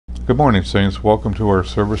Good morning, Saints. Welcome to our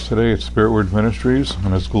service today at Spirit Word Ministries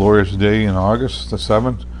on this glorious day in August the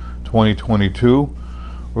 7th, 2022.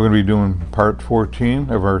 We're going to be doing part 14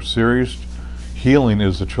 of our series, Healing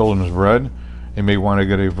is the Children's Bread. You may want to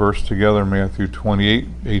get a verse together. Matthew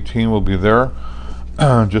 28:18 will be there.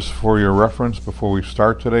 Just for your reference, before we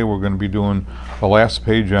start today, we're going to be doing the last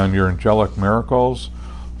page on your angelic miracles,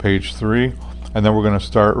 page 3. And then we're going to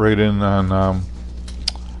start right in on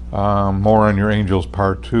more on your angels,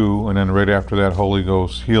 part 2, and then right after that, Holy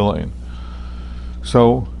Ghost healing.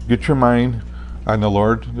 So get your mind on the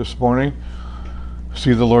Lord this morning.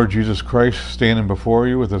 See the Lord Jesus Christ standing before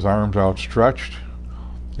you with his arms outstretched.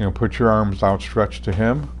 Put your arms outstretched to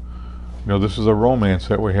him. This is a romance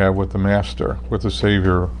that we have with the Master, with the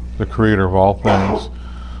Savior, the Creator of all things.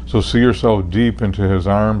 So see yourself deep into his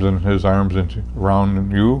arms and his arms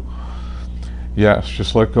around you. Yes,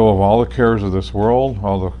 just let go of all the cares of this world,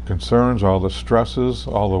 all the concerns, all the stresses,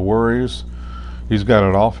 all the worries. He's got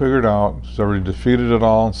it all figured out. He's already defeated it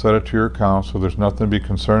all and set it to your account, so there's nothing to be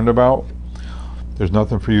concerned about. There's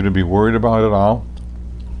nothing for you to be worried about at all.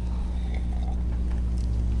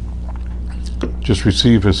 Just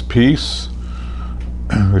receive his peace.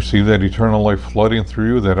 Receive that eternal life flooding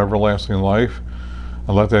through you, that everlasting life,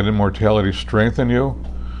 and let that immortality strengthen you.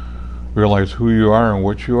 Realize who you are and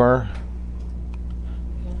what you are.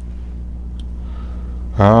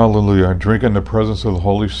 Hallelujah. Drink in the presence of the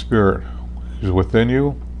Holy Spirit. He's within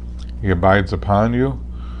you. He abides upon you.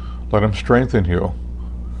 Let him strengthen you.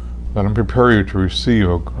 Let him prepare you to receive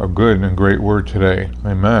a good and great word today.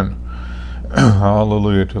 Amen.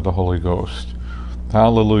 Hallelujah to the Holy Ghost.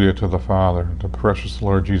 Hallelujah to the Father, the precious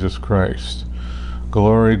Lord Jesus Christ.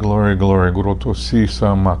 Glory, glory, glory.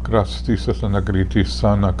 Gurotosisa makrastisa sanagriti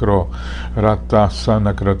sanakro rata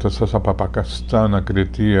sanakrata sasapapakastana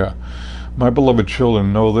kritia. My beloved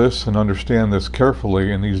children, know this and understand this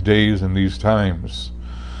carefully in these days and these times,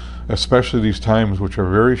 especially these times which are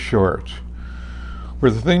very short, where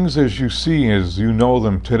the things as you see, as you know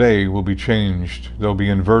them today, will be changed. They'll be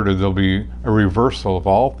inverted. There'll be a reversal of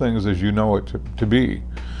all things as you know it to be.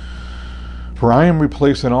 For I am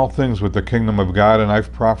replacing all things with the kingdom of God, and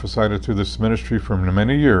I've prophesied it through this ministry for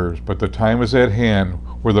many years, but the time is at hand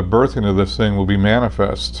where the birthing of this thing will be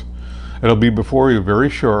manifest. It'll be before you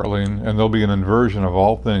very shortly, and there'll be an inversion of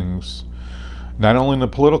all things, not only in the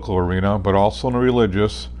political arena, but also in the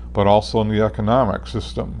religious, but also in the economic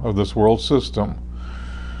system of this world system.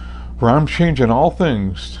 For I'm changing all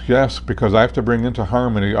things, yes, because I have to bring into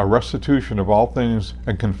harmony a restitution of all things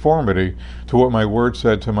and conformity to what my word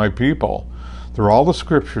said to my people, through all the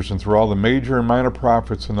scriptures and through all the major and minor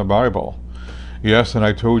prophets in the Bible. Yes, and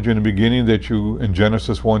I told you in the beginning that you, in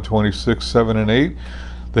Genesis 1:26, 7 and 8,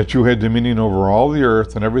 that you had dominion over all the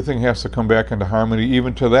earth, and everything has to come back into harmony,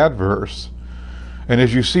 even to that verse. And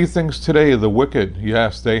as you see things today, the wicked,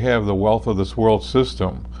 yes, they have the wealth of this world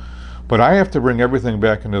system. But I have to bring everything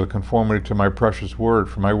back into the conformity to my precious word,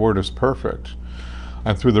 for my word is perfect.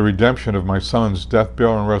 And through the redemption of my Son's death,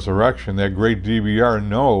 burial, and resurrection, that great DBR,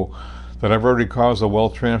 know that I've already caused the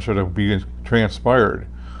wealth transfer to be transpired.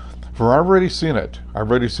 For I've already seen it. I've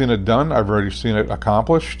already seen it done. I've already seen it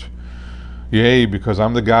accomplished. Yea, because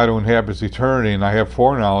I'm the God who inhabits eternity, and I have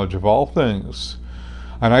foreknowledge of all things.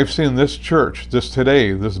 And I've seen this church, this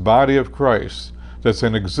today, this body of Christ that's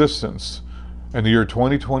in existence in the year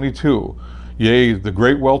 2022. Yea, the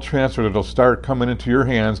great wealth transfer that'll start coming into your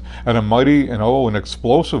hands in a mighty and an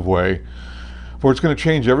explosive way. For it's going to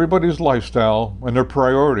change everybody's lifestyle and their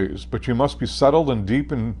priorities. But you must be settled and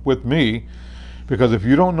deep with me, because if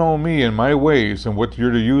you don't know me and my ways and what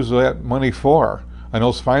you're to use that money for, and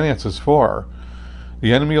those finances for,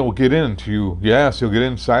 the enemy will get into you. Yes, he'll get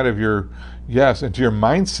inside of your, into your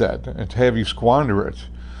mindset and to have you squander it.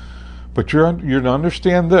 But you're to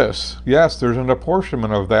understand this. Yes, there's an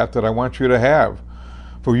apportionment of that I want you to have.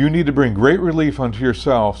 For you need to bring great relief unto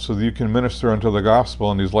yourself so that you can minister unto the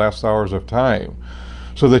gospel in these last hours of time.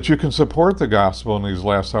 So that you can support the gospel in these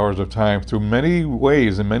last hours of time through many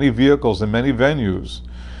ways and many vehicles and many venues.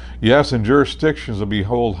 Yes, and jurisdictions will be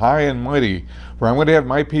held high and mighty, for I'm going to have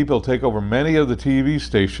my people take over many of the TV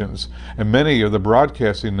stations and many of the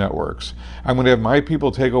broadcasting networks. I'm going to have my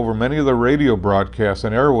people take over many of the radio broadcasts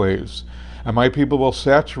and airwaves. And my people will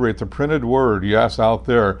saturate the printed word, yes, out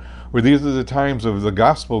there, where these are the times of the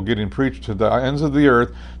gospel getting preached to the ends of the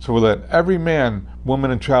earth, so that every man,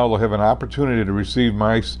 woman, and child will have an opportunity to receive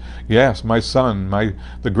my Son,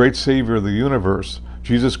 the great Savior of the universe,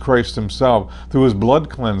 Jesus Christ himself, through his blood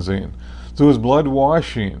cleansing, through his blood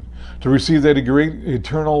washing, to receive that great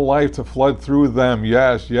eternal life to flood through them,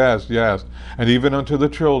 yes, and even unto the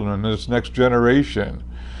children, this next generation.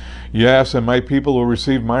 Yes, and my people will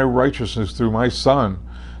receive my righteousness through my Son,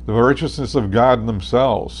 the righteousness of God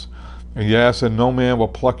themselves. And yes, and no man will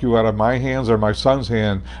pluck you out of my hands or my Son's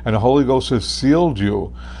hand, and the Holy Ghost has sealed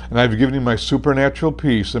you. And I've given you my supernatural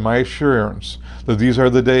peace and my assurance that these are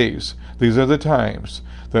the days, these are the times,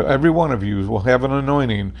 that every one of you will have an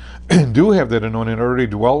anointing, and do have that anointing already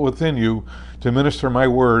dwelt within you, to minister my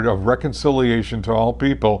word of reconciliation to all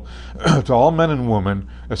people, to all men and women,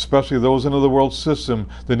 especially those into the world system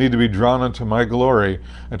that need to be drawn into my glory,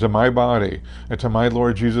 and to my body, and to my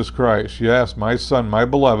Lord Jesus Christ. Yes, my Son, my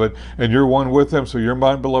beloved, and you're one with him, so you're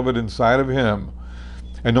my beloved inside of him.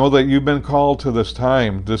 And know that you've been called to this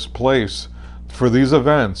time, this place, for these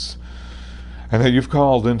events, and that you've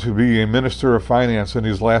called in to be a minister of finance in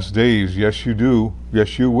these last days. Yes, you do.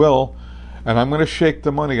 Yes, you will. And I'm going to shake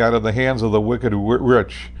the money out of the hands of the wicked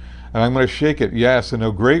rich. And I'm going to shake it, yes, in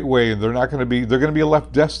a great way. They're going to be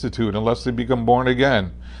left destitute unless they become born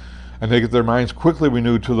again. And they get their minds quickly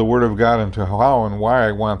renewed to the Word of God and to how and why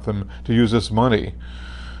I want them to use this money.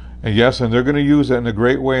 And yes, and they're going to use it in a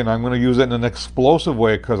great way, and I'm going to use it in an explosive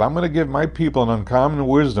way, because I'm going to give my people an uncommon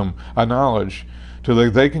wisdom, a knowledge, so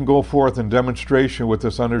that they can go forth in demonstration with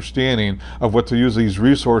this understanding of what to use these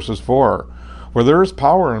resources for. For there is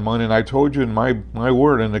power in money, and I told you in my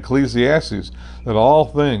word in Ecclesiastes that all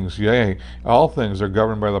things, yea, all things are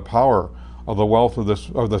governed by the power of the wealth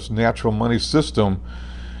of this natural money system,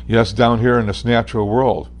 yes, down here in this natural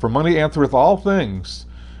world. For money answereth all things,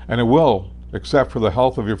 and it will, except for the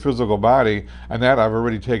health of your physical body, and that I've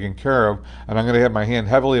already taken care of, and I'm going to have my hand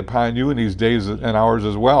heavily upon you in these days and hours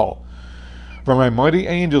as well. For my mighty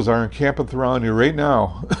angels are encamped around you right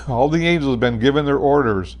now. All the angels have been given their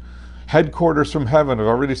orders. Headquarters from heaven have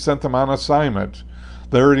already sent them on assignment.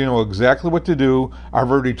 They already know exactly what to do.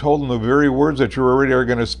 I've already told them the very words that you already are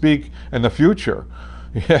going to speak in the future.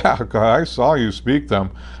 Yeah, I saw you speak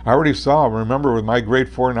them. I already saw them. Remember, with my great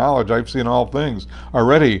foreknowledge, I've seen all things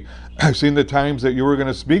already. I've seen the times that you were going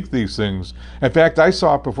to speak these things. In fact, I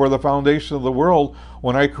saw it before the foundation of the world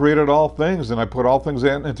when I created all things and I put all things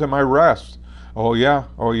into my rest. Oh yeah,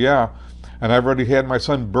 oh yeah. And I've already had my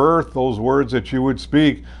Son birth those words that you would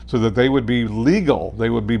speak so that they would be legal. They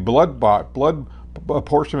would be blood-bought, blood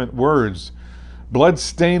apportionment words,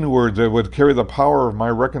 blood-stained words that would carry the power of my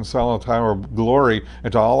reconciliatory glory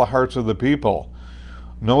into all the hearts of the people.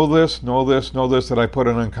 Know this, know this, know this, that I put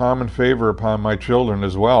an uncommon favor upon my children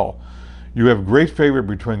as well. You have great favor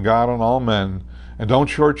between God and all men, and don't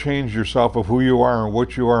shortchange yourself of who you are and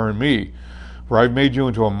what you are in me. For I've made you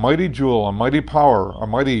into a mighty jewel, a mighty power, a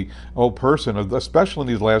mighty person, especially in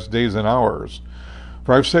these last days and hours.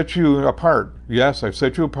 For I've set you apart. Yes, I've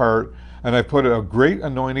set you apart, and I've put a great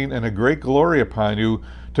anointing and a great glory upon you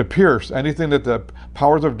to pierce anything that the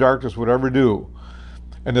powers of darkness would ever do.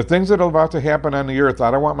 And the things that are about to happen on the earth, I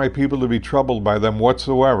don't want my people to be troubled by them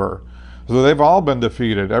whatsoever. So they've all been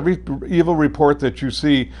defeated. Every evil report that you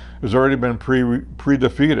see has already been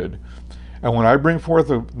pre-defeated. And when I bring forth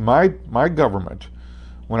my government,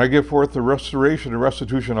 when I give forth the restoration and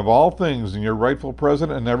restitution of all things in your rightful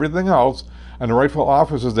president and everything else, and the rightful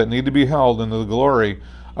offices that need to be held in the glory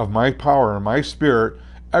of my power and my spirit,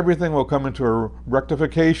 everything will come into a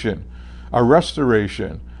rectification, a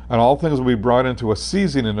restoration, and all things will be brought into a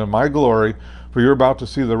season into my glory, for you're about to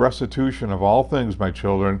see the restitution of all things, my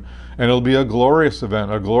children, and it'll be a glorious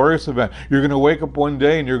event, a glorious event. You're going to wake up one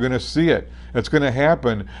day and you're going to see it. It's going to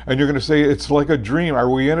happen, and you're going to say, it's like a dream. Are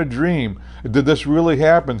we in a dream? Did this really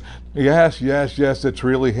happen? Yes, yes, yes, it's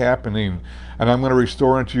really happening. And I'm going to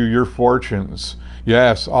restore unto you your fortunes.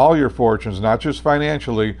 Yes, all your fortunes, not just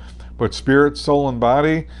financially, but spirit, soul, and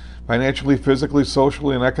body, financially, physically,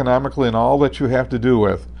 socially, and economically, and all that you have to do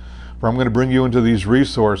with. For I'm going to bring you into these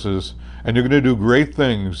resources, and you're going to do great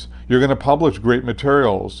things. You're going to publish great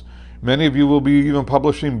materials. Many of you will be even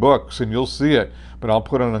publishing books, and you'll see it. But I'll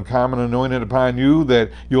put an uncommon anointing upon you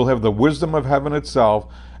that you'll have the wisdom of heaven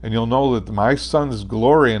itself, and you'll know that my Son's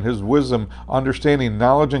glory and his wisdom, understanding,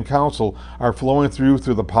 knowledge, and counsel are flowing through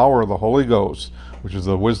the power of the Holy Ghost, which is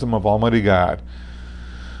the wisdom of Almighty God.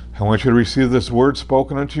 I want you to receive this word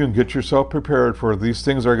spoken unto you and get yourself prepared, for these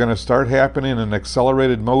things are going to start happening in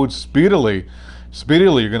accelerated mode speedily.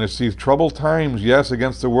 Speedily, you're going to see troubled times, yes,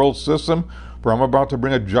 against the world system, for I'm about to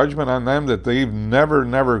bring a judgment on them that they've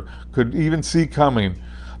never could even see coming.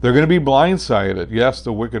 They're going to be blindsided, yes,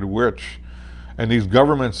 the wicked witch. And these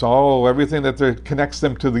governments, everything that connects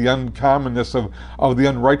them to the uncommonness of the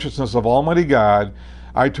unrighteousness of Almighty God.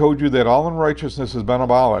 I told you that all unrighteousness has been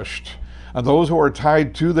abolished. And those who are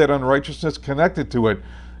tied to that unrighteousness, connected to it,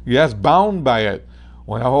 yes, bound by it,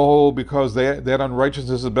 because that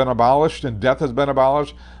unrighteousness has been abolished and death has been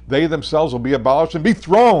abolished, they themselves will be abolished and be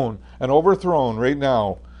thrown and overthrown right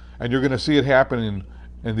now. And you're going to see it happening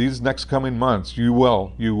in these next coming months. You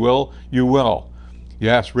will, you will, you will.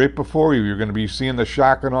 Yes, right before you, you're going to be seeing the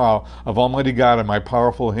shock and awe of Almighty God in my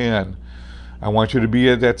powerful hand. I want you to be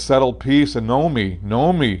at that settled peace and know me.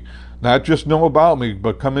 Not just know about me,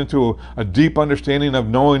 but come into a deep understanding of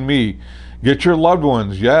knowing me. Get your loved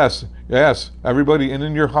ones, yes, everybody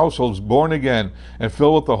in your households born again and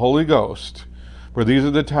filled with the Holy Ghost. For these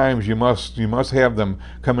are the times you must have them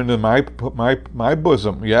come into my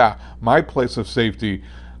bosom, my place of safety,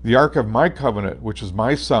 the ark of my covenant, which is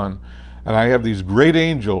my Son. And I have these great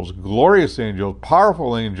angels, glorious angels,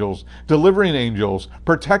 powerful angels, delivering angels,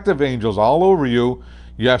 protective angels all over you.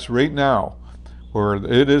 Yes, right now, where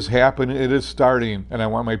it is happening, it is starting, and I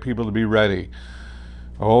want my people to be ready.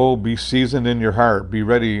 Oh, be seasoned in your heart. Be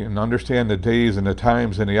ready and understand the days and the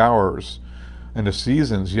times and the hours and the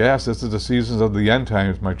seasons. Yes, this is the seasons of the end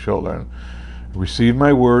times, my children. Receive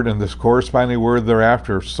my word and this corresponding word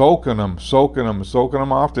thereafter. Soak in them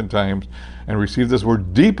oftentimes, and receive this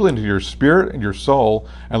word deeply into your spirit and your soul,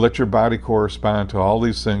 and let your body correspond to all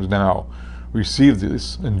these things now. Receive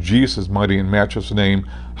this in Jesus' mighty and matchless name.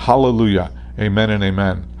 Hallelujah. Amen and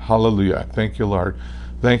amen. Hallelujah. Thank you, Lord.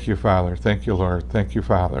 Thank you, Father. Thank you, Lord. Thank you,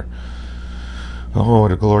 Father. Oh,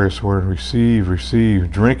 what a glorious word. Receive.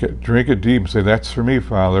 Drink it deep and say, that's for me,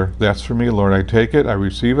 Father. That's for me, Lord. I take it, I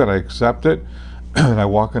receive it, I accept it, and I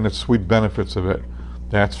walk in the sweet benefits of it.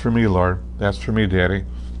 That's for me, Lord. That's for me, Daddy.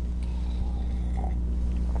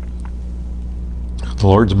 The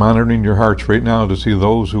Lord's monitoring your hearts right now to see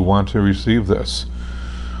those who want to receive this.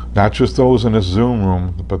 Not just those in this Zoom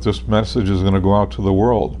room, but this message is going to go out to the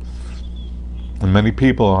world. And many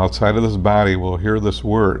people outside of this body will hear this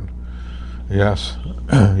word. Yes,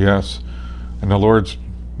 yes. And the Lord's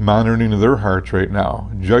monitoring their hearts right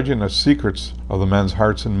now, judging the secrets of the men's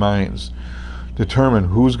hearts and minds. Determine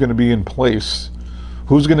who's going to be in place.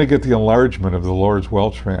 Who's going to get the enlargement of the Lord's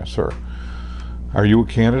wealth transfer. Are you a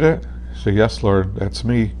candidate? Say, yes, Lord, that's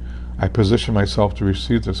me. I position myself to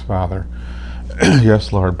receive this, Father.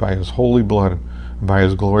 Yes, Lord, by His holy blood, by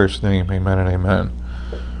His glorious name. Amen and amen.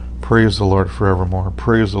 Praise the Lord forevermore.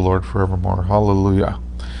 Praise the Lord forevermore. Hallelujah.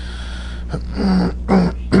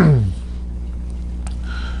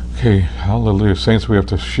 Okay, hallelujah. Saints, we have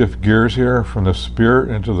to shift gears here from the spirit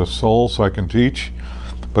into the soul so I can teach,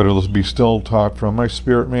 but it'll be still taught from my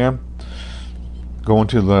spirit, man. Going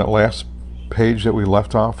to the last page that we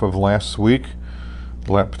left off of last week,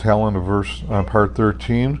 tail end of verse part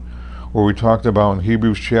 13, where we talked about in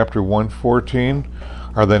Hebrews chapter 1:14,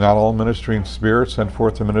 are they not all ministering spirits sent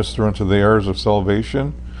forth to minister unto the heirs of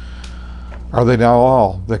salvation? Are they now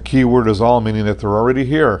all? The key word is all, meaning that they're already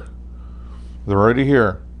here. They're already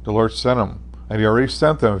here. The Lord sent them, and He already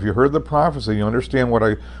sent them. If you heard the prophecy, you understand what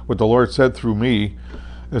the Lord said through me,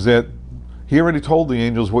 is that He already told the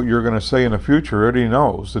angels what you're going to say in the future. He already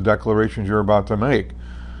knows the declarations you're about to make.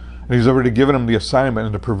 And He's already given them the assignment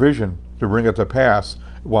and the provision to bring it to pass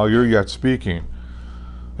while you're yet speaking.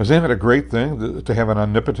 Isn't it a great thing to have an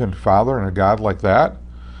omnipotent Father and a God like that?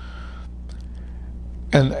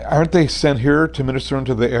 And aren't they sent here to minister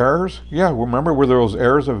unto the heirs? Yeah, remember, we're those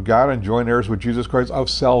heirs of God and joint heirs with Jesus Christ of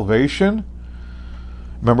salvation?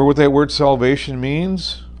 Remember what that word salvation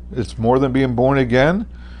means? It's more than being born again.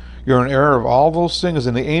 You're an heir of all those things,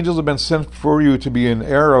 and the angels have been sent for you to be an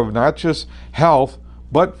heir of not just health,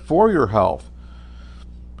 but for your health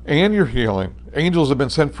and your healing. Angels have been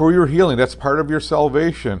sent for your healing. That's part of your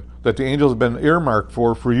salvation that the angels have been earmarked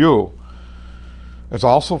for you. It's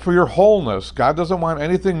also for your wholeness. God doesn't want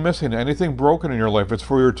anything missing, anything broken in your life. It's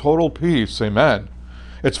for your total peace. Amen.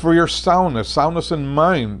 It's for your soundness in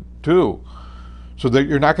mind too, so that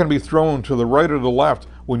you're not going to be thrown to the right or the left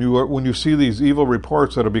when you see these evil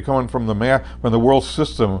reports that are coming from the world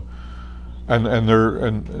system,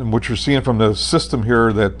 and what you're seeing from the system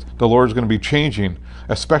here that the Lord's going to be changing,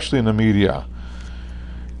 especially in the media.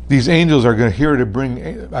 These angels are going to here to bring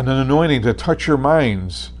an anointing to touch your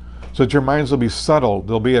minds, so that your minds will be settled,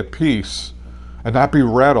 they'll be at peace, and not be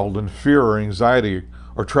rattled in fear or anxiety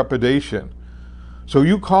or trepidation. So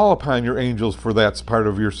you call upon your angels for that part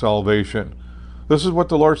of your salvation. This is what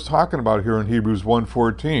the Lord's talking about here in Hebrews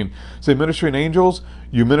 1:14. Say, ministering angels,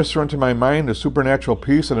 you minister unto my mind the supernatural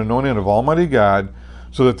peace and anointing of Almighty God,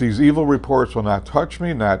 so that these evil reports will not touch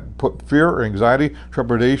me, not put fear or anxiety,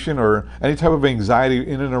 trepidation, or any type of anxiety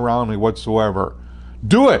in and around me whatsoever.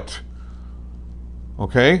 Do it!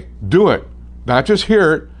 Okay? Do it. Not just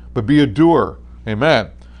hear it, but be a doer. Amen.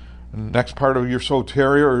 And the next part of your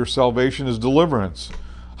soteria or your salvation is deliverance.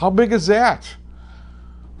 How big is that?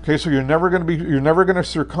 Okay, so you're never going to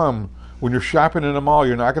succumb when you're shopping in a mall.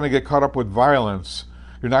 You're not going to get caught up with violence.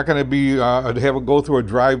 You're not going to be have it go through a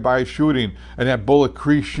drive-by shooting and that bullet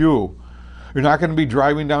crease you. You're not going to be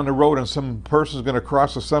driving down the road and some person's going to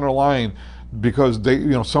cross the center line because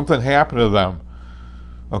something happened to them.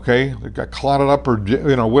 Okay, they got clotted up or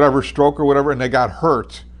whatever, stroke or whatever, and they got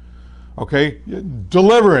hurt. Okay,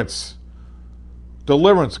 deliverance.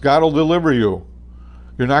 God will deliver you.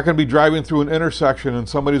 You're not going to be driving through an intersection and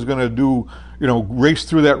somebody's going to race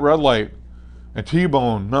through that red light and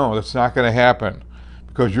T-bone. No, that's not going to happen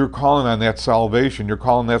because you're calling on that salvation. You're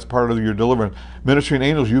calling that's part of your deliverance. Ministering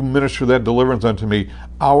angels, you minister that deliverance unto me,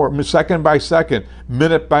 second by second,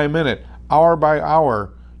 minute by minute, hour by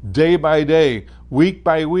hour, day by day, week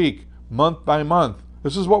by week, month by month.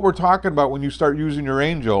 This is what we're talking about when you start using your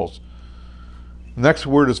angels. The next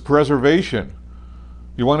word is preservation.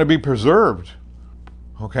 You want to be preserved.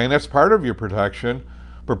 Okay, and that's part of your protection.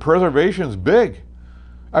 But preservation is big.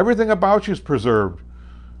 Everything about you is preserved.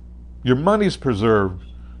 Your money's preserved.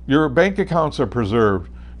 Your bank accounts are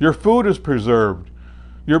preserved. Your food is preserved.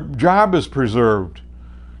 Your job is preserved.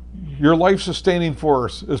 Your life-sustaining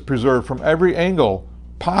force is preserved from every angle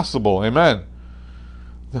possible. Amen.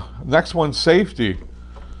 The next one's safety.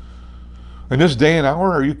 In this day and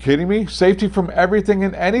hour, are you kidding me? Safety from everything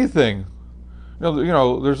and anything.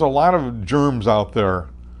 There's a lot of germs out there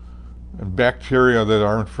and bacteria that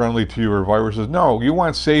aren't friendly to you or viruses. No, you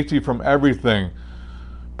want safety from everything.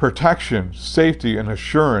 Protection, safety, and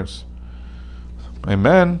assurance.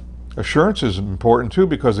 Amen. Assurance is important too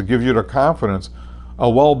because it gives you the confidence, a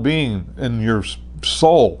well-being in your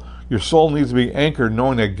soul. Your soul needs to be anchored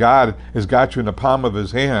knowing that God has got you in the palm of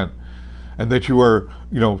his hand and that you are,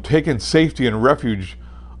 taking safety and refuge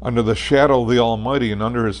under the shadow of the Almighty, and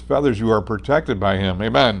under his feathers you are protected by him.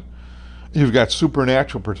 Amen. You've got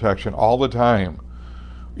supernatural protection all the time.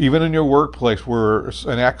 Even in your workplace where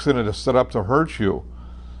an accident is set up to hurt you.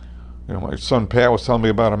 My son Pat was telling me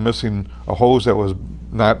about missing a hose that was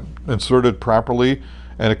not inserted properly,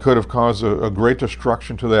 and it could have caused a great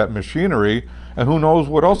destruction to that machinery, and who knows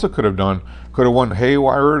what else it could have done. Could have went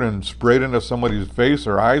haywire and sprayed into somebody's face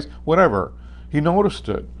or eyes, whatever. He noticed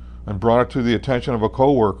it and brought it to the attention of a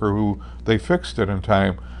co-worker who they fixed it in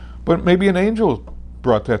time. But maybe an angel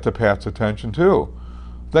brought that to Pat's attention too.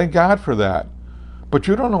 Thank God for that. But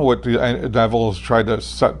you don't know what the devil has tried to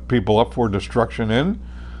set people up for destruction in.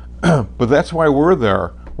 But that's why we're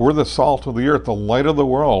there. We're the salt of the earth, the light of the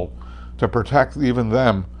world, to protect even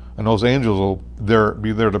them. And those angels will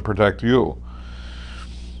be there to protect you.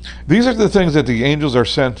 These are the things that the angels are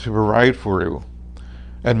sent to provide for you.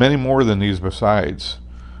 And many more than these besides.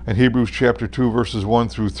 In Hebrews chapter 2, verses 1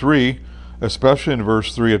 through 3, especially in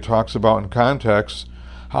verse 3, it talks about in context,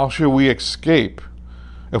 how shall we escape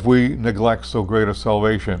if we neglect so great a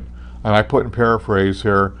salvation? And I put in paraphrase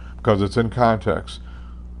here because it's in context.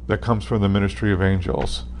 That comes from the ministry of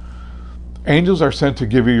angels. Angels are sent to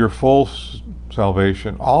give you your full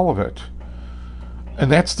salvation, all of it.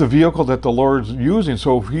 And that's the vehicle that the Lord's using.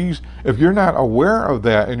 So if you're not aware of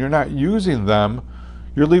that and you're not using them,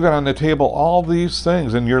 you're leaving on the table all these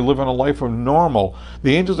things and you're living a life of normal.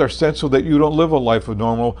 The angels are sent so that you don't live a life of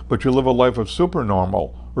normal, but you live a life of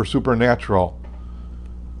supernormal or supernatural.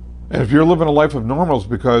 And if you're living a life of normal, it's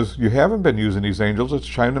because you haven't been using these angels.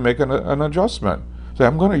 It's time to make an adjustment. Say,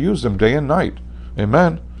 I'm going to use them day and night.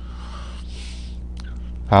 Amen.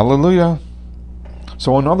 Hallelujah.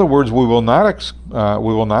 So in other words, we will not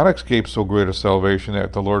escape so great a salvation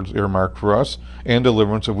that the Lord's earmarked for us and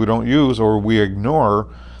deliverance if we don't use or we ignore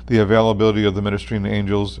the availability of the ministering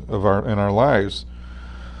angels in our lives.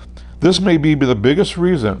 This may be the biggest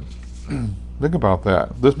reason, think about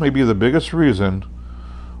that, this may be the biggest reason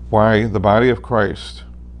why the body of Christ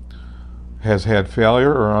has had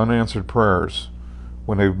failure or unanswered prayers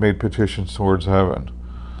when they've made petitions towards heaven.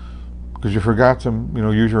 Because you forgot to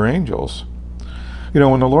use your angels.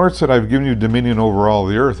 When the Lord said, I've given you dominion over all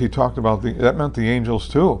the earth, he talked about that meant the angels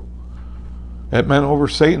too. It meant over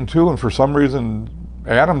Satan too, and for some reason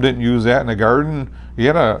Adam didn't use that in the garden. He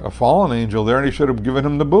had a fallen angel there and he should have given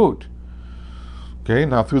him the boot. Okay,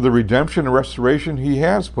 now through the redemption and restoration, he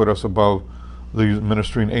has put us above these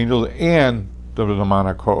ministering angels and the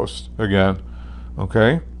demonic host again.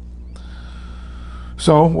 Okay?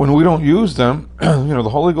 So when we don't use them, the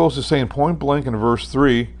Holy Ghost is saying point blank in verse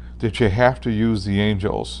 3 that you have to use the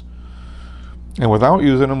angels. And without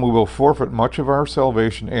using them, we will forfeit much of our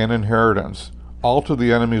salvation and inheritance, all to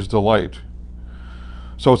the enemy's delight.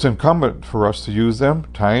 So it's incumbent for us to use them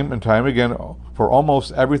time and time again for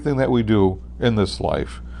almost everything that we do in this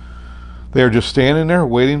life. They are just standing there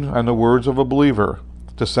waiting on the words of a believer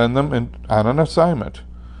to send them on an assignment.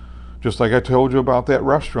 Just like I told you about that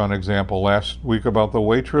restaurant example last week about the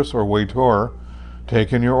waitress or waiter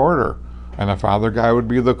taking your order. And the Father guy would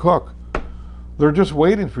be the cook. They're just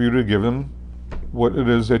waiting for you to give them what it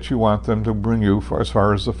is that you want them to bring you as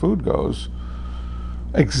far as the food goes.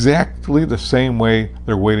 Exactly the same way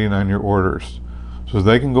they're waiting on your orders. So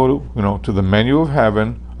they can go to the menu of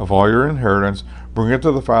heaven of all your inheritance, bring it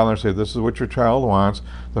to the Father and say, this is what your child wants.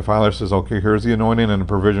 The Father says, okay, here's the anointing and the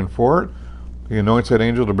provision for it. He anoints that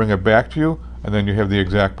angel to bring it back to you, and then you have the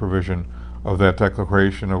exact provision of that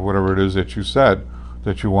declaration of whatever it is that you said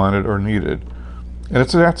that you wanted or needed. And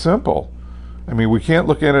it's that simple. I mean, we can't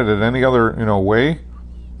look at it at any other way.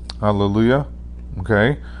 Hallelujah.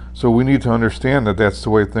 Okay? So we need to understand that that's the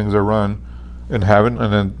way things are run in heaven,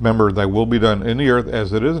 and then remember, thy will be done in the earth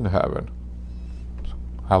as it is in heaven.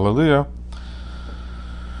 Hallelujah.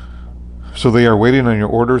 So they are waiting on your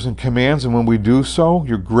orders and commands, and when we do so,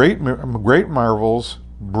 your great marvels,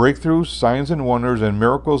 breakthroughs, signs and wonders, and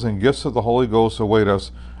miracles and gifts of the Holy Ghost await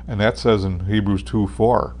us. And that says in Hebrews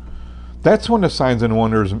 2:4. That's when the signs and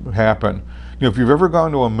wonders happen. If you've ever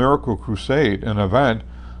gone to a miracle crusade, an event,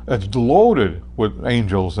 it's loaded with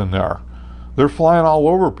angels in there. They're flying all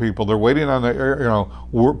over people. They're waiting on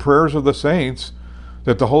the prayers of the saints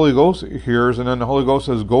that the Holy Ghost hears, and then the Holy Ghost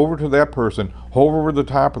says, go over to that person, hover over the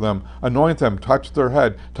top of them, anoint them, touch their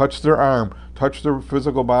head, touch their arm, touch their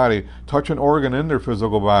physical body, touch an organ in their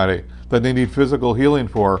physical body that they need physical healing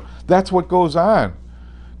for. That's what goes on.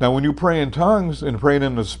 Now, when you pray in tongues and pray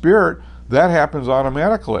in the Spirit, that happens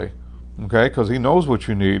automatically, okay, because He knows what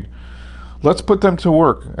you need. Let's put them to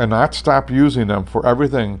work and not stop using them for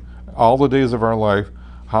everything, all the days of our life.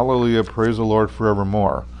 Hallelujah, praise the Lord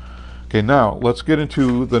forevermore. Okay, now let's get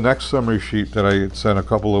into the next summary sheet that I sent a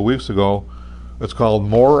couple of weeks ago. It's called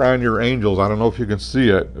More on Your Angels. I don't know if you can see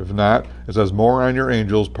it. If not, it says More on Your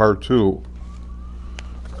Angels, Part 2.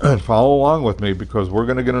 And follow along with me, because we're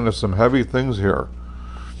going to get into some heavy things here.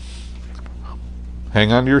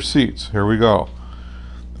 Hang on to your seats. Here we go.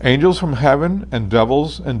 Angels from heaven and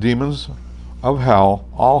devils and demons of hell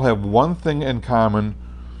all have one thing in common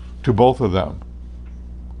to both of them.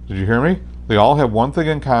 Did you hear me? They all have one thing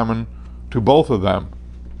in common to both of them.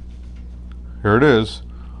 Here it is.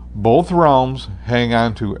 Both realms hang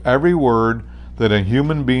on to every word that a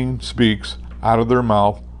human being speaks out of their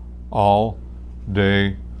mouth all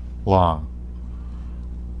day long.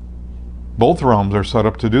 Both realms are set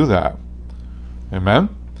up to do that. Amen?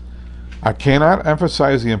 I cannot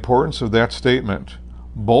emphasize the importance of that statement.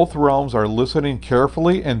 Both realms are listening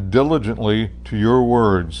carefully and diligently to your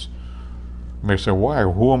words. You may say, why?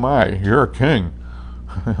 Who am I? You're a king.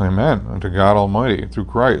 Amen. Unto God Almighty through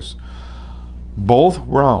Christ. Both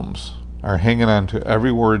realms are hanging on to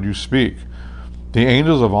every word you speak. The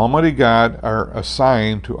angels of Almighty God are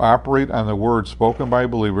assigned to operate on the words spoken by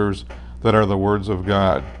believers that are the words of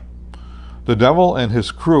God. The devil and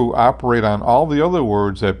his crew operate on all the other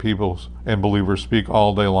words that people and believers speak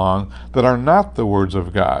all day long that are not the words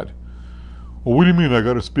of God. Well, what do you mean I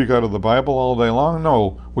got to speak out of the Bible all day long?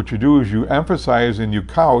 No, what you do is you emphasize and you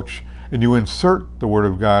couch and you insert the Word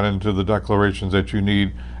of God into the declarations that you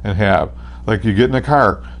need and have. Like you get in a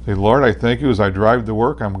car, say, Lord, I thank you as I drive to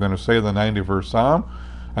work, I'm going to say the 91st Psalm,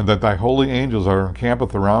 and that thy holy angels are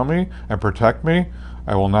encampeth around me and protect me.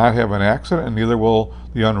 I will not have an accident, and neither will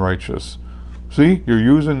the unrighteous. See, you're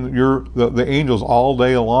using the angels all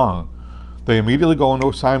day long. They immediately go into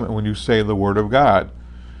assignment when you say the Word of God.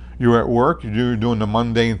 You're at work, you're doing the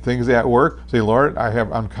mundane things at work. Say, Lord, I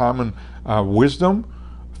have uncommon wisdom,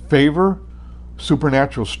 favor,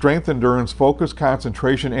 supernatural strength, endurance, focus,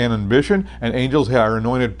 concentration, and ambition, and angels are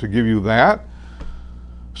anointed to give you that.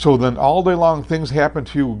 So then all day long things happen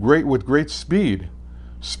to you with great speed.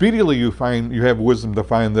 Speedily you find you have wisdom to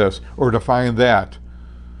find this or to find that.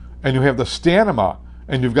 And you have the stamina,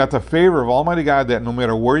 and you've got the favor of Almighty God that no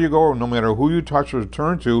matter where you go or no matter who you touch or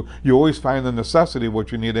turn to, you always find the necessity of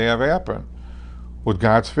what you need to have happen with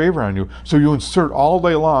God's favor on you. So you insert all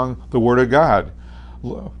day long the Word of God.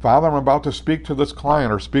 Father, I'm about to speak to this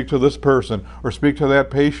client or speak to this person or speak to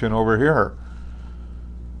that patient over here.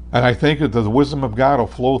 And I think that the wisdom of God will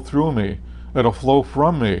flow through me. It'll flow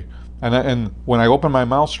from me. And when I open my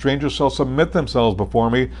mouth, strangers shall submit themselves before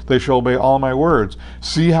me. They shall obey all my words.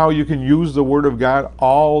 See how you can use the Word of God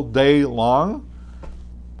all day long?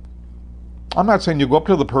 I'm not saying you go up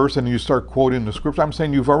to the person and you start quoting the scripture. I'm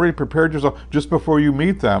saying you've already prepared yourself just before you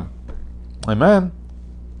meet them. Amen.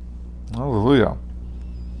 Hallelujah.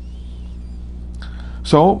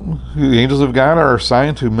 So, the angels of God are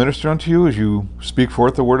assigned to minister unto you as you speak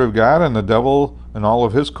forth the Word of God, and the devil and all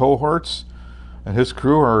of his cohorts and his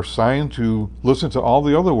crew are assigned to listen to all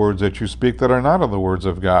the other words that you speak that are not of the words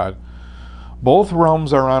of God. Both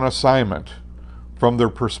realms are on assignment from their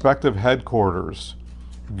prospective headquarters.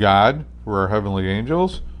 God, for our heavenly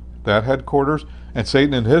angels, that headquarters, and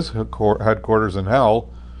Satan in his headquarters in hell.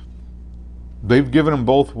 They've given them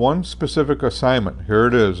both one specific assignment. Here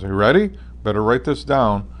it is. You ready? Better write this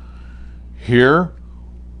down. Hear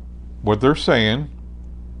what they're saying,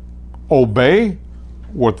 obey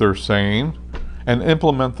what they're saying, and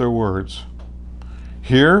implement their words.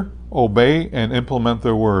 Hear, obey, and implement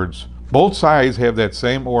their words. Both sides have that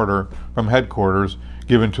same order from headquarters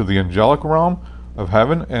given to the angelic realm of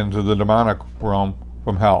heaven and to the demonic realm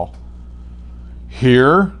from hell.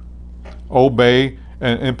 Hear, obey,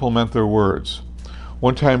 and implement their words.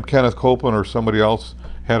 One time Kenneth Copeland or somebody else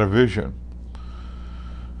had a vision,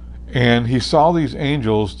 and he saw these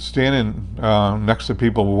angels standing next to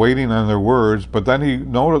people waiting on their words, but then he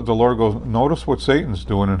noticed, the Lord goes, notice what Satan's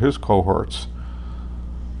doing in his cohorts.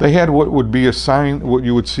 They had what would be a sign, what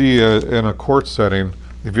you would see in a court setting.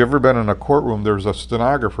 If you've ever been in a courtroom, there's a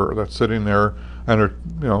stenographer that's sitting there and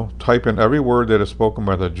they're typing every word that is spoken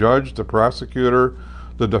by the judge, the prosecutor,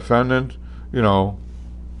 the defendant, the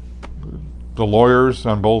lawyers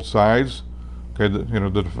on both sides, okay, the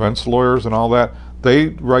defense lawyers and all that. They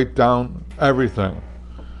write down everything.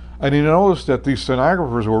 And he noticed that these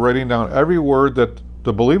stenographers were writing down every word that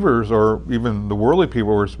the believers or even the worldly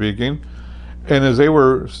people were speaking. And as they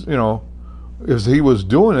were, as he was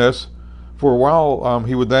doing this, for a while,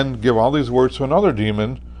 he would then give all these words to another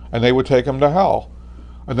demon, and they would take him to hell.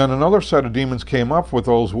 And then another set of demons came up with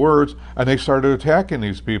those words, and they started attacking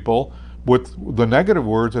these people with the negative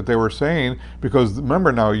words that they were saying, because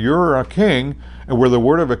remember now, you're a king, and where the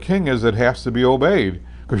word of a king is, it has to be obeyed,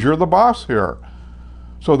 because you're the boss here.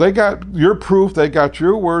 So they got your proof, they got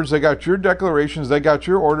your words, they got your declarations, they got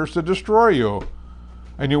your orders to destroy you.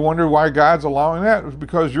 And you wonder why God's allowing that? It's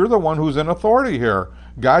because you're the one who's in authority here.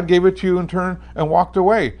 God gave it to you in turn and walked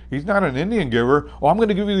away. He's not an Indian giver. Oh, I'm going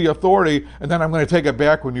to give you the authority and then I'm going to take it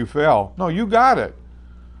back when you fail. No, you got it.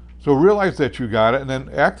 So realize that you got it and then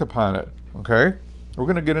act upon it. Okay? We're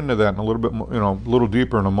going to get into that in a little bit, a little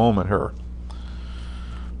deeper in a moment here.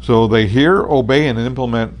 So they hear, obey, and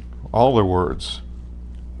implement all their words.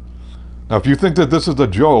 Now, if you think that this is a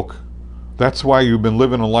joke, that's why you've been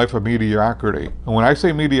living a life of mediocrity. And when I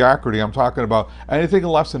say mediocrity, I'm talking about anything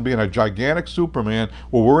less than being a gigantic Superman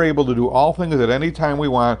where we're able to do all things at any time we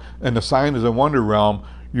want, and the sign is a wonder realm.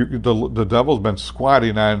 The devil's been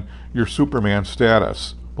squatting on your Superman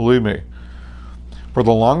status. Believe me. For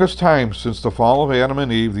the longest time since the fall of Adam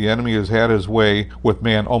and Eve, the enemy has had his way with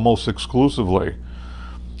man almost exclusively.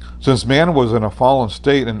 Since man was in a fallen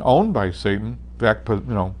state and owned by Satan, in fact,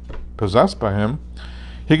 possessed by him,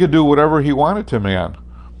 he could do whatever he wanted to man.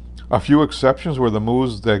 A few exceptions were the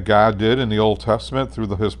moves that God did in the Old Testament through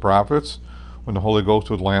his prophets, when the Holy Ghost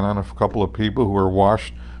would land on a couple of people who were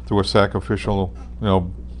washed through a sacrificial,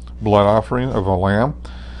 blood offering of a lamb.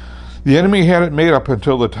 The enemy had it made up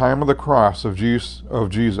until the time of the cross of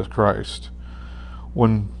Jesus Christ.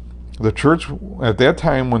 When the church, at that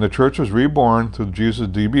time, when the church was reborn through Jesus'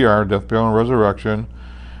 DBR, death, burial, and resurrection,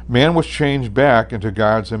 man was changed back into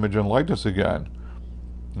God's image and likeness again.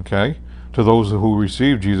 Okay, to those who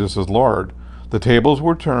received Jesus as Lord. The tables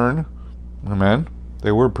were turned, amen.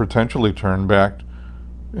 They were potentially turned back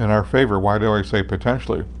in our favor. Why do I say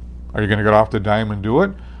potentially? Are you going to get off the dime and do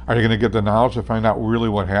it? Are you going to get the knowledge to find out really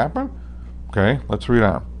what happened? Okay, let's read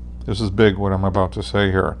on. This is big what I'm about to say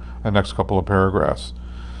here, the next couple of paragraphs.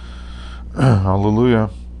 Hallelujah.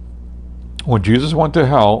 When Jesus went to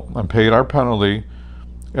hell and paid our penalty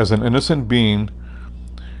as an innocent being,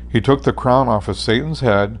 he took the crown off of Satan's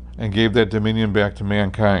head and gave that dominion back to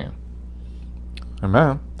mankind.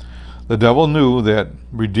 Amen. The devil knew that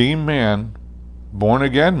redeemed man, born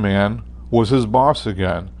again man, was his boss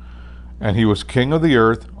again, and he was king of the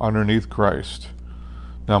earth underneath Christ.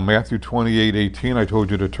 Now Matthew 28:18, I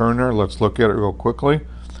told you to turn there. Let's look at it real quickly.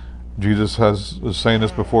 Jesus was saying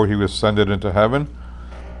this before he ascended into heaven.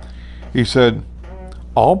 He said,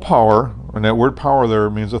 all power, and that word power there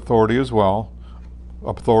means authority as well,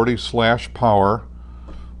 authority / power,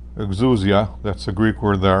 exousia, that's the Greek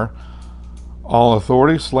word there. All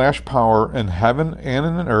authority / power in heaven and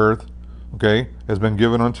in earth, okay, has been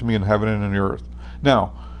given unto me in heaven and in the earth.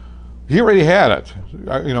 Now, he already had it.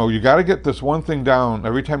 You got to get this one thing down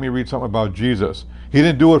every time you read something about Jesus. He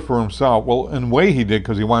didn't do it for himself. Well, in a way he did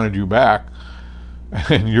because he wanted you back,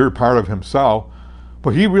 and you're part of himself.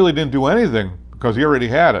 But he really didn't do anything because he already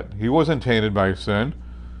had it. He wasn't tainted by sin.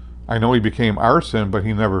 I know he became our sin, but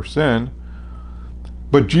he never sinned.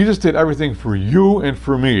 But Jesus did everything for you and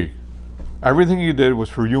for me. Everything he did was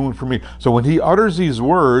for you and for me. So when he utters these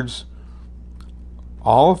words,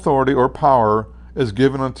 all authority or power is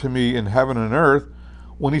given unto me in heaven and earth.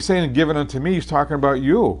 When he's saying given unto me, he's talking about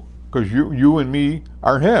you, because you and me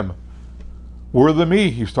are him. We're the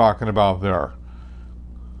me he's talking about there.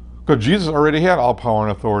 Because Jesus already had all power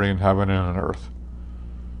and authority in heaven and on earth.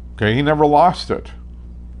 Okay, he never lost it.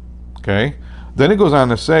 Okay, then he goes on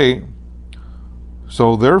to say,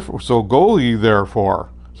 so go ye therefore.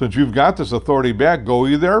 Since you've got this authority back, go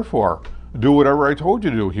ye therefore. Do whatever I told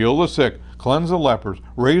you to do. Heal the sick, cleanse the lepers,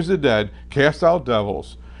 raise the dead, cast out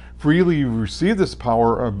devils. Freely you receive this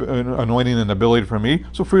power, anointing, and ability from me,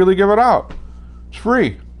 so freely give it out. It's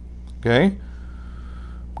free. Okay?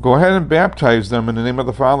 Go ahead and baptize them in the name of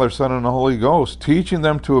the Father, Son, and the Holy Ghost, teaching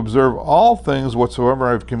them to observe all things whatsoever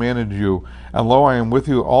I have commanded you. And lo, I am with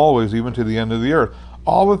you always, even to the end of the earth.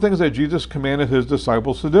 All the things that Jesus commanded his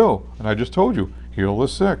disciples to do. And I just told you, heal the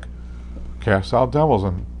sick, cast out devils,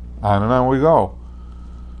 and on we go.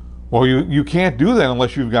 Well, you can't do that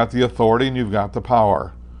unless you've got the authority and you've got the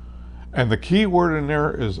power. And the key word in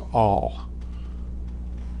there is all.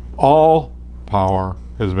 All power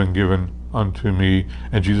has been given unto me,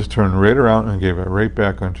 and Jesus turned right around and gave it right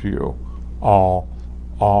back unto you. All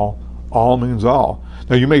means all.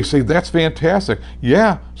 Now you may say, that's fantastic.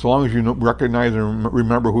 Yeah, so long as you recognize and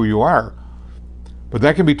remember who you are. But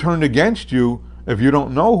that can be turned against you if you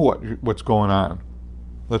don't know what's going on.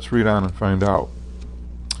 Let's read on and find out.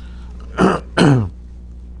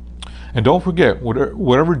 And don't forget,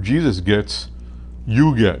 whatever Jesus gets,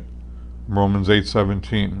 you get. Romans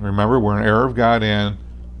 8:17. Remember, we're an heir of God and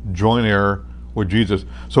joint heir with Jesus.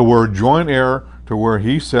 So we're a joint heir to where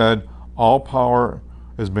he said, all power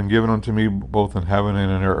has been given unto me both in heaven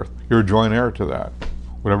and in earth. You're a joint heir to that.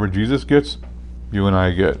 Whatever Jesus gets, you and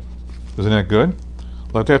I get. Isn't that good?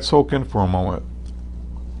 Let that soak in for a moment.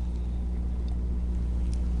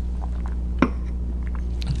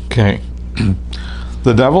 Okay.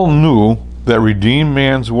 The devil knew that redeemed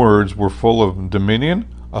man's words were full of dominion,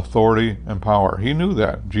 authority, and power. He knew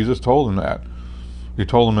that. Jesus told him that. He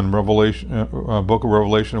told him in book of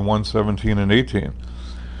Revelation 1:17 and 18.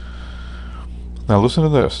 Now listen to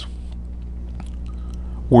this.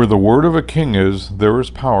 Where the word of a king is, there is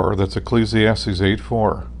power. That's Ecclesiastes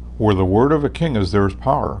 8:4. Where the word of a king is, there is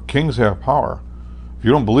power. Kings have power. If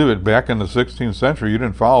you don't believe it, back in the 16th century, you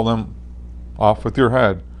didn't follow them off with your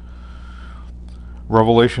head.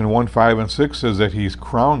 Revelation 1:5 and 6 says that he's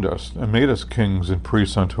crowned us and made us kings and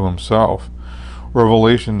priests unto himself.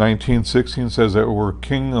 Revelation 19:16 says that we're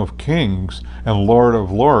King of Kings and Lord of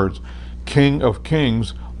Lords. King of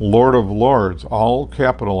Kings, Lord of Lords, all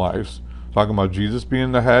capitalized. Talking about Jesus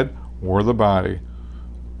being the head, we're the body.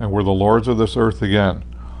 And we're the lords of this earth again.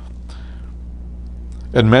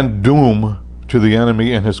 It meant doom to the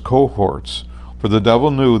enemy and his cohorts. For the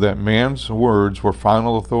devil knew that man's words were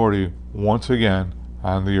final authority once again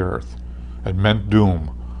on the earth. It meant doom.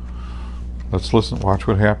 Let's listen, watch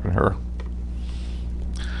what happened here.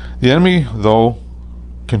 The enemy, though,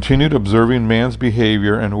 continued observing man's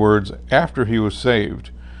behavior and words after he was saved.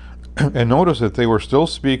 And notice that they were still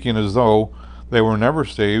speaking as though they were never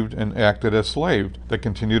saved and acted as slaves. They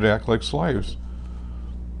continued to act like slaves.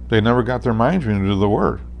 They never got their minds renewed to the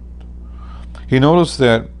word. He noticed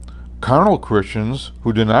that carnal Christians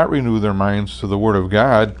who did not renew their minds to the word of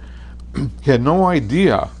God had no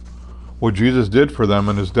idea what Jesus did for them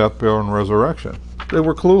in his death, burial, and resurrection. They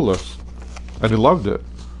were clueless, and he loved it.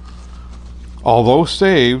 Although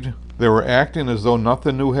saved, they were acting as though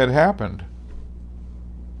nothing new had happened.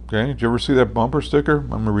 Okay, did you ever see that bumper sticker?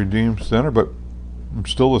 I'm a redeemed sinner, but I'm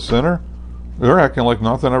still a sinner. They're acting like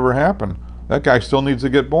nothing ever happened. That guy still needs to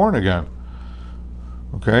get born again.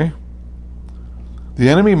 Okay? The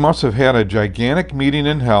enemy must have had a gigantic meeting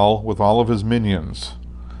in hell with all of his minions.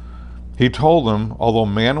 He told them, although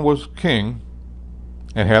man was king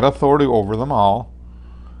and had authority over them all,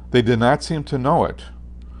 they did not seem to know it.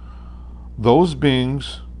 These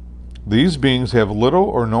beings have little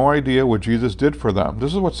or no idea what Jesus did for them.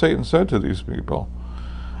 This is what Satan said to these people.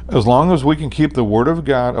 As long as we can keep the word of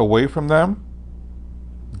God away from them,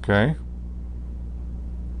 okay,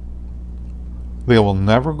 they will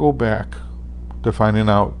never go back to finding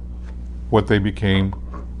out what they became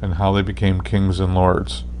and how they became kings and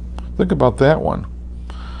lords. Think about that one.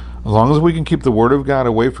 As long as we can keep the word of God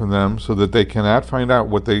away from them so that they cannot find out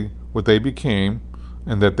what they became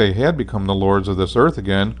and that they had become the lords of this earth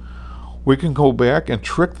again, we can go back and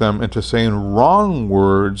trick them into saying wrong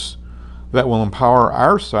words that will empower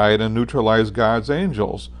our side and neutralize God's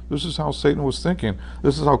angels. This is how Satan was thinking.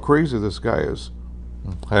 This is how crazy this guy is.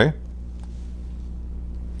 Okay?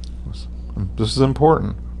 This is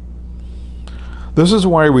important. This is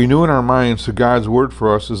why renewing our minds to God's word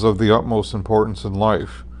for us is of the utmost importance in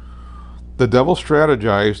life. The devil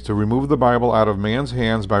strategized to remove the Bible out of man's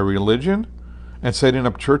hands by religion and setting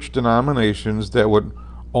up church denominations that would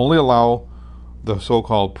only allow the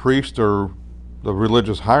so-called priest or the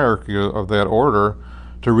religious hierarchy of that order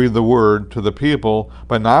to read the word to the people,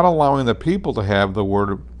 but not allowing the people to have the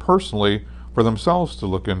word personally for themselves to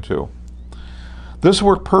look into. This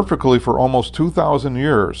worked perfectly for almost 2,000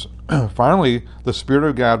 years. Finally, the Spirit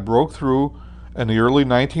of God broke through in the early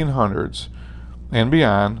 1900s and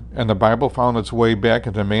beyond, and the Bible found its way back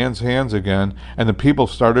into man's hands again, and the people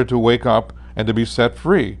started to wake up and to be set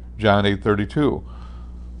free. John 8:32.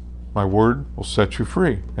 My word will set you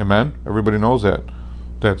free. Amen? Everybody knows that.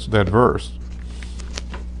 That's that verse.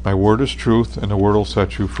 My word is truth, and the word will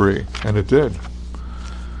set you free. And it did.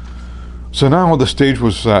 So now the stage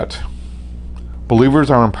was set.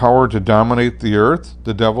 Believers are empowered to dominate the earth,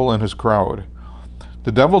 the devil and his crowd.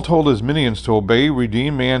 The devil told his minions to obey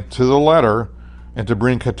redeemed man to the letter and to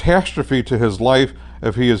bring catastrophe to his life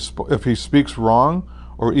if he speaks wrong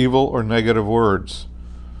or evil or negative words.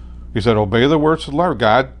 He said, obey the words of the Lord.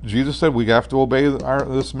 Jesus said we have to obey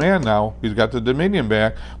this man now. He's got the dominion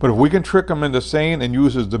back. But if we can trick him into saying and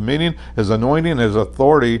use his dominion, his anointing, his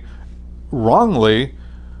authority wrongly,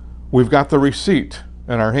 we've got the receipt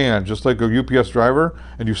in our hand. Just like a UPS driver,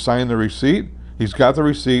 and you sign the receipt, he's got the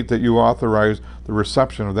receipt that you authorize the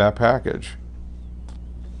reception of that package.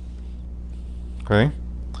 Okay?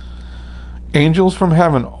 Angels from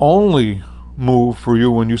heaven only move for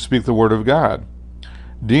you when you speak the word of God.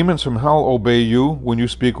 Demons from hell obey you when you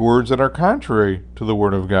speak words that are contrary to the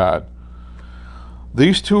word of God.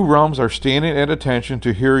 These two realms are standing at attention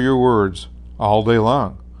to hear your words all day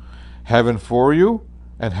long. Heaven for you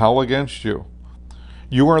and hell against you.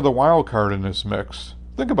 You are the wild card in this mix.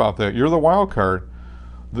 Think about that. You're the wild card.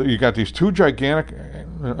 You got these two gigantic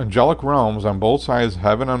angelic realms on both sides,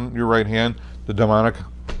 heaven on your right hand, the demonic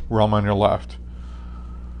realm on your left.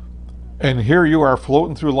 And here you are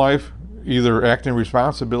floating through life, either acting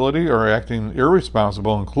responsibility or acting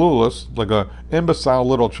irresponsible and clueless, like a imbecile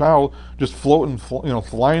little child, just floating,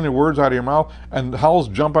 flying the words out of your mouth, and hell's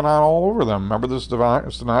jumping on all over them. Remember this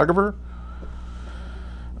stenographer?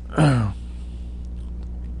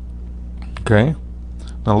 Okay,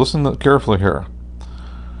 now listen carefully here.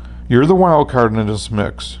 You're the wild card in this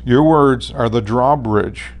mix. Your words are the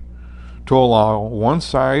drawbridge to allow one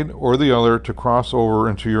side or the other to cross over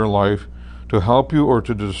into your life to help you or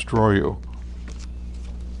to destroy you.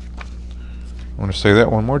 I'm going to say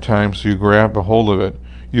that one more time so you grab a hold of it.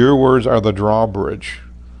 Your words are the drawbridge.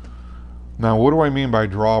 Now, what do I mean by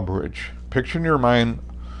drawbridge? Picture in your mind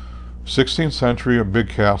 16th century, a big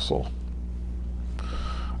castle.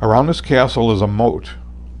 Around this castle is a moat,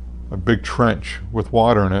 a big trench with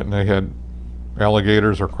water in it, and they had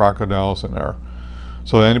alligators or crocodiles in there.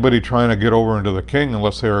 So anybody trying to get over into the king,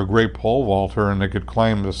 unless they were a great pole vaulter and they could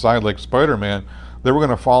climb the side like Spider-Man, they were going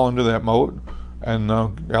to fall into that moat, and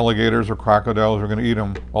alligators or crocodiles were going to eat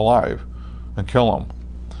them alive and kill them.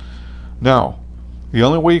 Now, the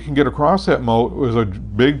only way you can get across that moat was a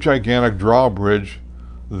big, gigantic drawbridge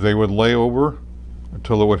they would lay over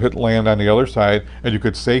until it would hit land on the other side, and you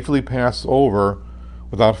could safely pass over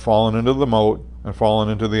without falling into the moat and falling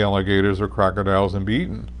into the alligators or crocodiles and be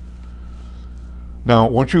eaten. Now,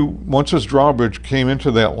 once this drawbridge came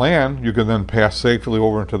into that land, you could then pass safely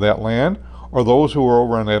over into that land, or those who were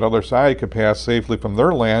over on that other side could pass safely from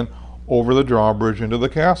their land over the drawbridge into the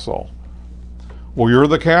castle. Well, you're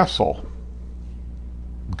the castle,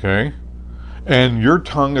 okay? And your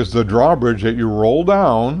tongue is the drawbridge that you roll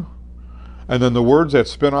down, and then the words that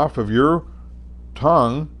spin off of your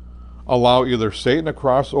tongue allow either Satan to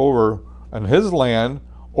cross over on his land,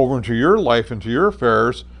 over into your life, into your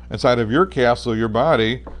affairs, inside of your castle, your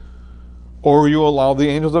body, or you allow the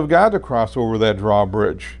angels of God to cross over that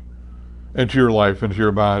drawbridge into your life, into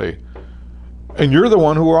your body. And you're the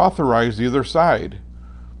one who authorized either side.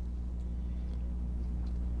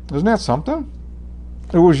 Isn't that something?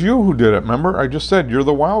 It was you who did it. Remember, I just said you're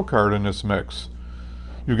the wild card in this mix.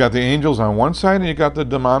 You've got the angels on one side and you got the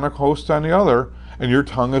demonic host on the other, and your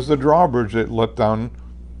tongue is the drawbridge that let down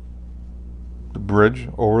the bridge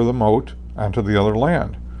over the moat onto the other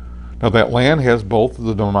land. Now that land has both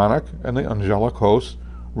the demonic and the angelic hosts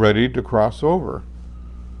ready to cross over.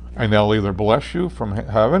 And they'll either bless you from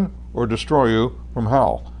heaven or destroy you from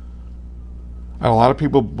hell. And a lot of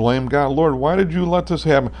people blame God. Lord, why did you let this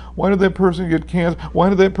happen? Why did that person get cancer? Why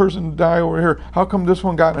did that person die over here? How come this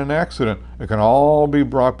one got in an accident? It can all be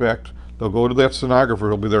brought back. They'll go to that stenographer.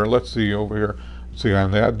 He'll be there. Let's see over here. See, on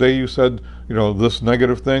that day you said, this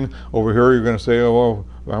negative thing. Over here you're going to say, oh,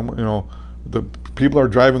 well, the people are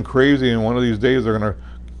driving crazy, and one of these days they're going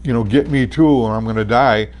to, get me too, and I'm going to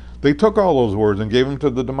die. They took all those words and gave them to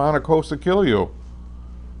the demonic host to kill you.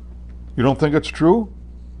 You don't think it's true?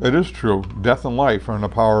 It is true. Death and life are in the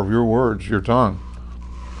power of your words, your tongue.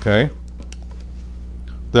 Okay?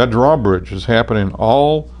 That drawbridge is happening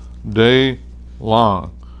all day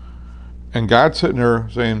long. And God's sitting there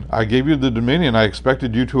saying, I gave you the dominion. I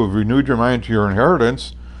expected you to have renewed your mind to your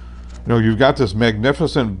inheritance. You know, you've got this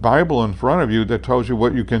magnificent Bible in front of you that tells you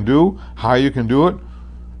what you can do, how you can do it.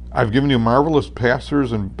 I've given you marvelous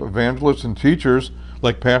pastors and evangelists and teachers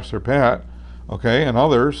like Pastor Pat, okay, and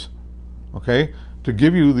others, okay, to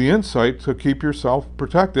give you the insight to keep yourself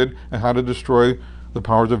protected and how to destroy the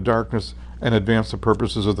powers of darkness and advance the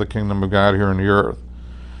purposes of the kingdom of God here on the earth.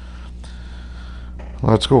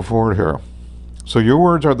 Let's go forward here. So your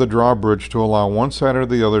words are the drawbridge to allow one side or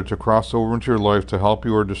the other to cross over into your life to help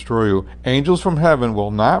you or destroy you. Angels from heaven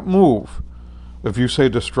will not move if you say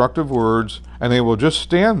destructive words, and they will just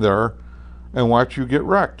stand there and watch you get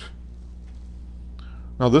wrecked.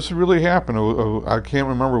 Now this really happened. I can't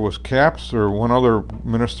remember if it was Caps or one other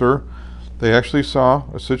minister. They actually saw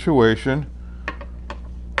a situation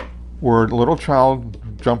where a little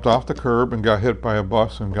child jumped off the curb and got hit by a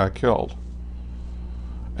bus and got killed.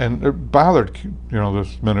 And it bothered,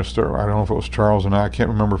 this minister. I don't know if it was Charles or not. I can't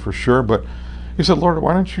remember for sure. But he said, Lord,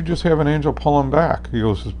 why don't you just have an angel pull him back? He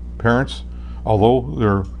goes, his parents, although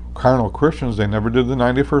they're carnal Christians, they never did the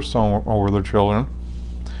 91st Psalm over their children.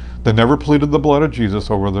 They never pleaded the blood of Jesus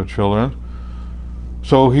over their children.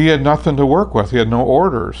 So he had nothing to work with. He had no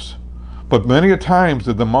orders. But many a times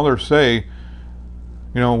did the mother say,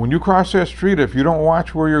 when you cross that street, if you don't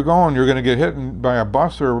watch where you're going, you're going to get hit by a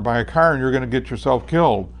bus or by a car and you're going to get yourself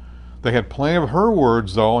killed. They had plenty of her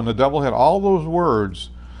words, though, and the devil had all those words.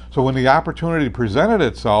 So when the opportunity presented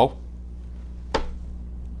itself,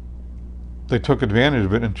 they took advantage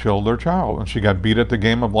of it and killed their child. And she got beat at the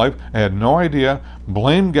game of life, and had no idea,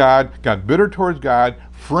 blamed God, got bitter towards God,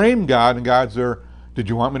 framed God, and God's there. Did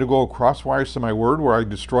you want me to go crosswise to my word where I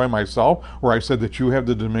destroy myself, where I said that you have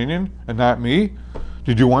the dominion and not me?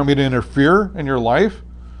 Did you want me to interfere in your life?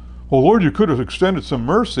 Well, Lord, you could have extended some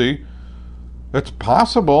mercy. It's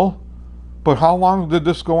possible. But how long did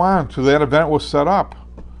this go on till that event was set up?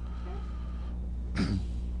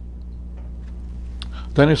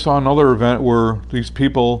 Then he saw another event where these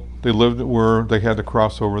people, they lived where they had to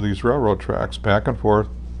cross over these railroad tracks back and forth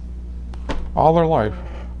all their life.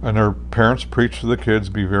 And their parents preached to the kids,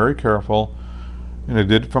 be very careful. And they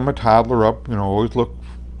did from a toddler up, always look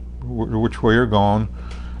which way you're going,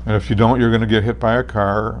 and if you don't, you're going to get hit by a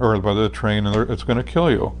car or by the train, and it's going to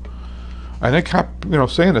kill you. And they kept,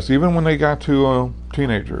 saying this even when they got to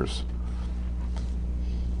teenagers.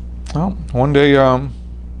 Well, one day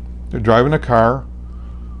they're driving a car.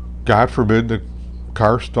 God forbid, the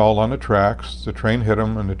car stalled on the tracks. The train hit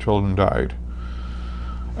them, and the children died.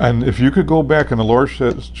 And if you could go back, and the Lord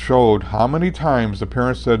showed how many times the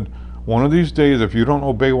parents said, one of these days, if you don't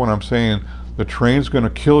obey what I'm saying, the train's going to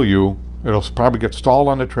kill you. It'll probably get stalled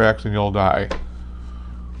on the tracks and you'll die.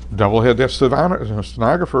 The devil had that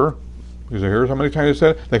stenographer. He said, here's how many times he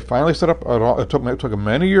said it. They finally set up, it took them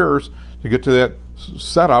many years to get to that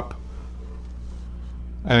setup,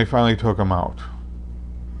 and they finally took him out.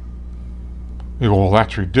 You go, well,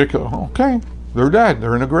 that's ridiculous. Okay, they're dead.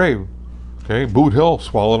 They're in a grave. Okay, Boot Hill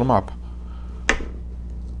swallowed them up.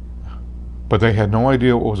 But they had no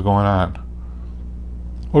idea what was going on.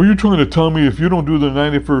 Are you trying to tell me if you don't do the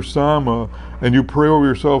 91st Psalm and you pray over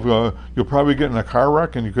yourself, you'll probably get in a car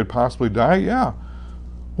wreck and you could possibly die? Yeah.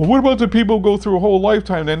 Well, what about the people who go through a whole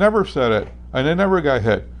lifetime? They never said it, and they never got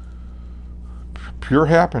hit. Pure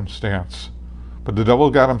happenstance. But the devil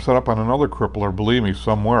got them set up on another crippler, believe me,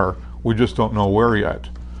 somewhere. We just don't know where yet.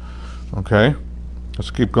 Okay? Let's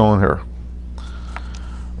keep going here.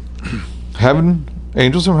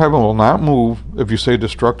 Angels from heaven will not move if you say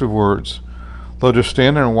destructive words. They'll just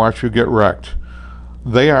stand there and watch you get wrecked.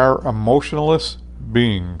 They are emotionless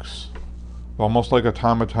beings, almost like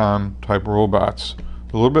automaton type robots.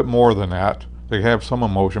 A little bit more than that. They have some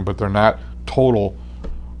emotion, but they're not total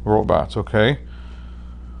robots, okay?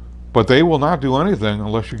 But they will not do anything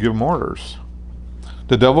unless you give them orders.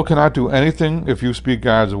 The devil cannot do anything if you speak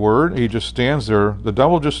God's word. He just stands there. The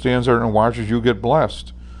devil just stands there and watches you get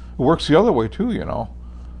blessed. It works the other way too,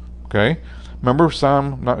 Okay? Remember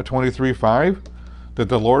Psalm 23:5? That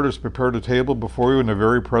the Lord has prepared a table before you in the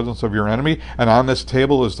very presence of your enemy, and on this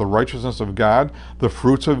table is the righteousness of God, the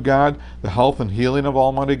fruits of God, the health and healing of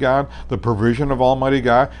Almighty God, the provision of Almighty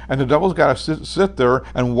God. And the devil's got to sit there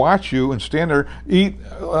and watch you and stand there, eat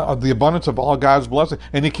the abundance of all God's blessing,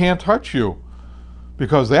 and he can't touch you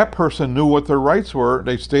because that person knew what their rights were.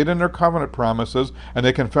 They stayed in their covenant promises, and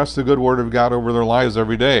they confessed the good word of God over their lives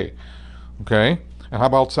every day. Okay? And how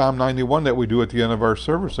about Psalm 91 that we do at the end of our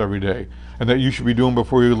service every day, and that you should be doing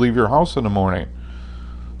before you leave your house in the morning?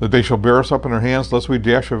 That they shall bear us up in their hands, lest we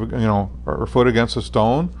dash our foot against a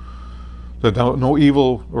stone. That no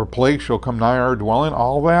evil or plague shall come nigh our dwelling.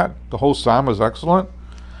 All that, the whole psalm is excellent.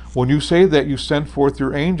 When you say that, you send forth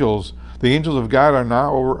your angels. The angels of God are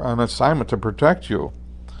now on assignment to protect you.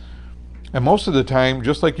 And most of the time,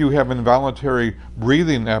 just like you have involuntary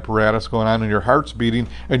breathing apparatus going on and your heart's beating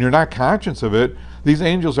and you're not conscious of it, these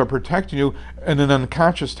angels are protecting you in an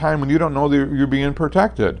unconscious time when you don't know that you're being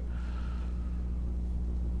protected.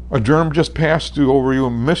 A germ just passed over you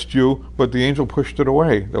and missed you, but the angel pushed it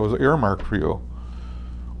away. That was earmarked for you.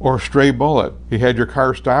 Or a stray bullet. He had your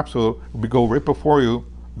car stopped, so it would go right before you,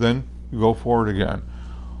 then you go forward again.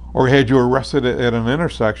 Or he had you arrested at an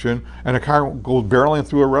intersection, and a car goes barreling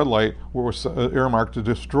through a red light where it was earmarked to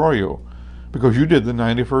destroy you. Because you did the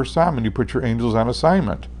 91st Psalm and you put your angels on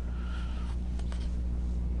assignment.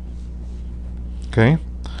 Okay?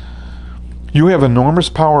 You have enormous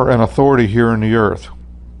power and authority here on the earth.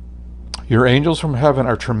 Your angels from heaven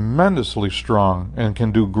are tremendously strong and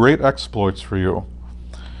can do great exploits for you.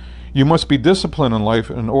 You must be disciplined in life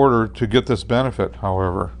in order to get this benefit,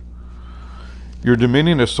 however. Your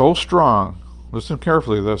dominion is so strong, listen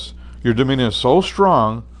carefully to this, your dominion is so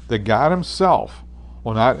strong that God himself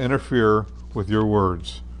will not interfere with your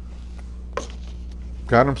words.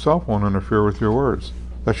 God himself won't interfere with your words.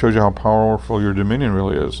 That shows you how powerful your dominion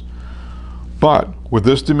really is. But with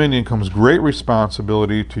this dominion comes great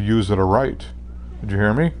responsibility to use it aright. Did you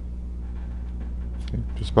hear me?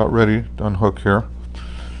 Just about ready to unhook here.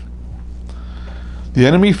 The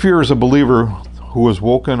enemy fears a believer who has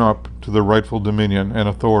woken up to the rightful dominion and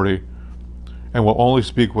authority and will only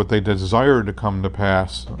speak what they desire to come to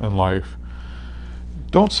pass in life.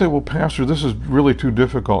 Don't say, well, Pastor, this is really too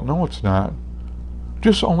difficult. No, it's not.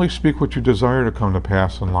 Just only speak what you desire to come to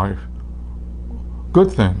pass in life.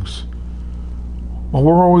 Good things. Well,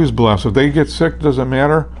 we're always blessed. If they get sick, doesn't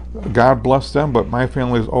matter. God bless them, but my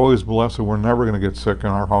family is always blessed and we're never going to get sick in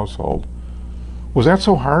our household. Was that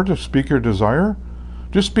so hard to speak your desire?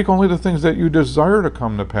 Just speak only the things that you desire to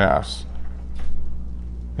come to pass.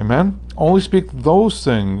 Amen? Only speak those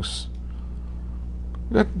things.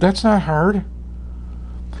 That's not hard.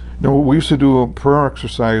 You know, we used to do a prayer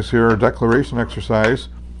exercise here, a declaration exercise.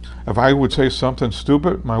 If I would say something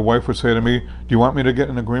stupid, my wife would say to me, do you want me to get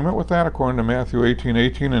in agreement with that according to Matthew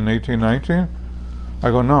 18:18 and 18:19?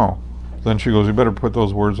 I go, no. Then she goes, you better put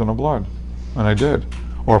those words in the blood. And I did.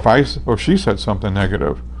 Or if she said something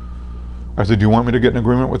negative, I said, do you want me to get in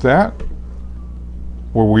agreement with that?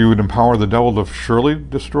 Where we would empower the devil to surely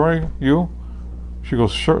destroy you? She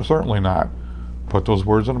goes, sure, certainly not. Put those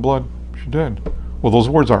words in the blood. She did. Well, those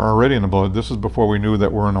words are already in the blood. This is before we knew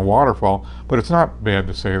that we're in a waterfall. But it's not bad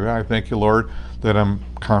to say that. I thank you, Lord, that I'm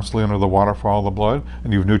constantly under the waterfall of the blood,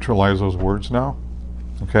 and you've neutralized those words now.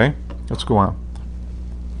 Okay? Let's go on.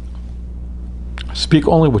 Speak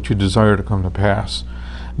only what you desire to come to pass.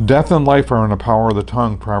 Death and life are in the power of the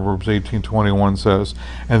tongue, Proverbs 18:21 says,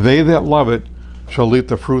 and they that love it shall eat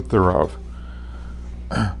the fruit thereof.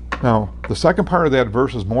 Now, the second part of that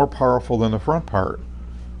verse is more powerful than the front part.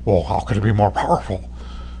 Well, how could it be more powerful?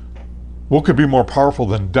 What could be more powerful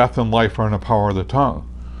than death and life are in the power of the tongue?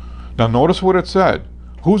 Now notice what it said.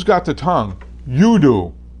 Who's got the tongue? You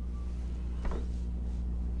do.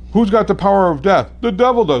 Who's got the power of death? The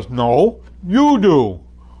devil does. No, you do.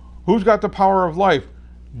 Who's got the power of life?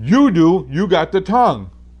 You do. You got the tongue.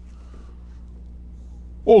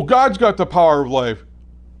 Oh, God's got the power of life.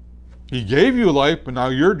 He gave you life, but now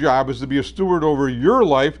your job is to be a steward over your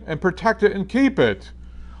life and protect it and keep it.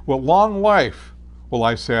 With long life will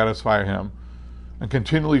I satisfy him and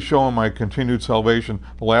continually show him my continued salvation.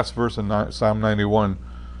 The last verse in Psalm 91,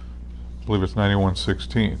 I believe it's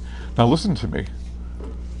 91:16. Now listen to me.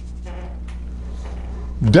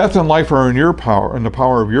 Death and life are in your power, in the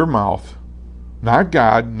power of your mouth. Not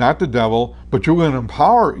God, not the devil, but you're going to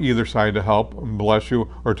empower either side to help and bless you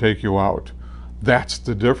or take you out. That's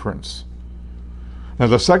the difference. Now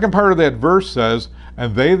the second part of that verse says,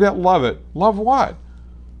 and they that love it, love what?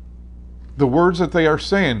 The words that they are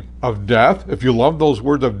saying of death. If you love those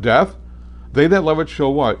words of death, they that love it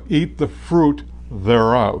shall what? Eat the fruit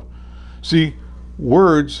thereof. See,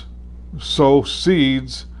 words sow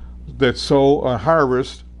seeds that sow a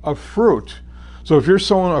harvest of fruit. So if you're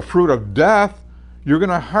sowing a fruit of death, you're going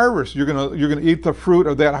to harvest. You're going to eat the fruit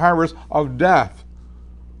of that harvest of death.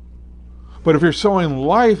 But if you're sowing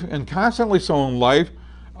life and constantly sowing life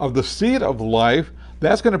of the seed of life,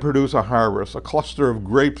 that's going to produce a harvest, a cluster of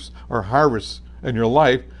grapes or harvests in your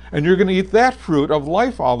life, and you're going to eat that fruit of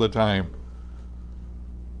life all the time.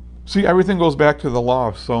 See, everything goes back to the law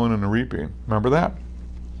of sowing and reaping. Remember that?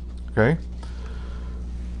 Okay?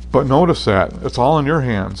 But notice that. It's all in your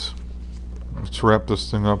hands. Let's wrap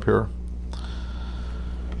this thing up here.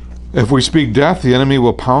 If we speak death, the enemy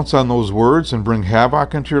will pounce on those words and bring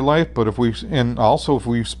havoc into your life. But if we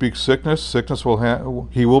speak sickness,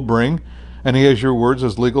 he will bring, and he has your words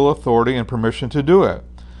as legal authority and permission to do it.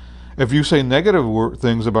 If you say negative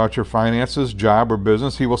things about your finances, job, or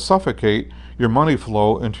business, he will suffocate your money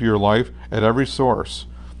flow into your life at every source.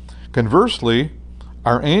 Conversely,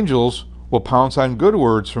 our angels will pounce on good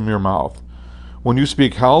words from your mouth. When you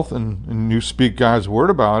speak health and you speak God's word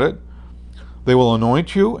about it, they will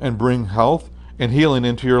anoint you and bring health and healing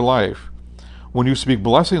into your life. When you speak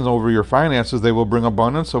blessings over your finances, they will bring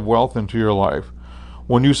abundance of wealth into your life.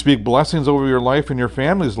 When you speak blessings over your life and your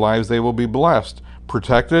family's lives, they will be blessed,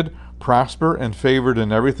 protected, prosper, and favored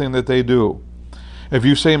in everything that they do. If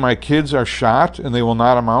you say, my kids are shot and they will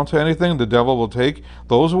not amount to anything, the devil will take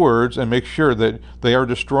those words and make sure that they are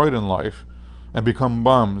destroyed in life and become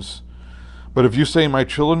bums. But if you say, my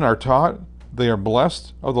children are taught, they are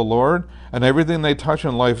blessed of the Lord, and everything they touch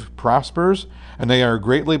in life prospers, and they are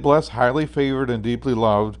greatly blessed, highly favored, and deeply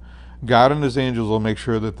loved, God and his angels will make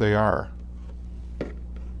sure that they are.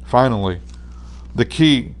 Finally, the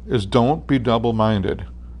key is don't be double-minded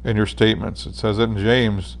in your statements. It says it in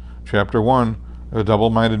James chapter 1, a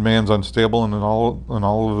double-minded man's unstable in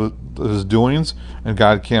all of his doings, and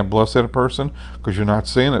God can't bless that person because you're not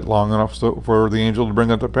saying it long enough for the angel to bring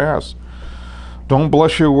it to pass. Don't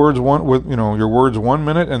bless your words your words 1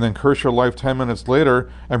 minute and then curse your life 10 minutes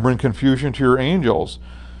later and bring confusion to your angels.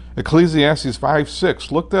 Ecclesiastes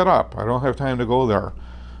 5:6. Look that up. I don't have time to go there.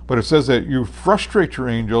 But it says that you frustrate your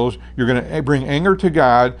angels. You're going to bring anger to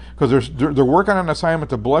God because they're working on an assignment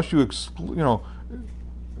to bless you,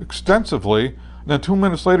 extensively. And then 2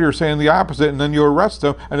 minutes later, you're saying the opposite, and then you arrest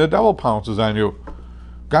them, and the devil pounces on you.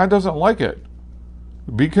 God doesn't like it.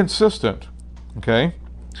 Be consistent. Okay?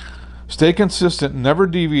 Stay consistent, never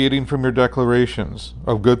deviating from your declarations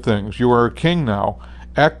of good things. You are a king now.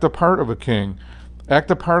 Act the part of a king. Act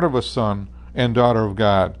the part of a son and daughter of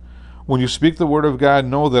God. When you speak the word of God,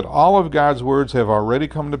 know that all of God's words have already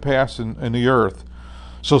come to pass in the earth.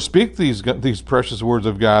 So speak these precious words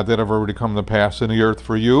of God that have already come to pass in the earth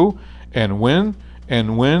for you, and win,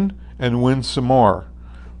 and win, and win some more.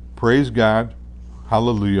 Praise God.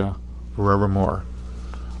 Hallelujah. Forevermore.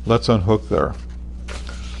 Let's unhook there.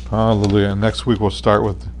 Hallelujah. Next week we'll start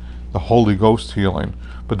with the Holy Ghost healing.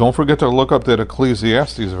 But don't forget to look up that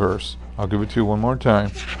Ecclesiastes verse. I'll give it to you one more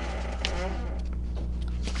time.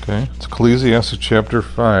 Okay, it's Ecclesiastes chapter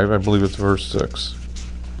 5. I believe it's verse 6.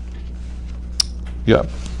 Yep.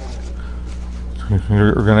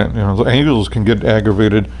 You're gonna, the angels can get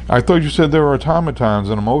aggravated. I thought you said they were automatons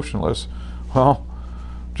and emotionless. Well,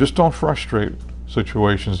 just don't frustrate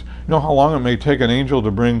situations. You know how long it may take an angel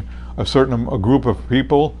to bring a group of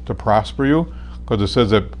people to prosper you? Because it says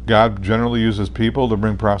that God generally uses people to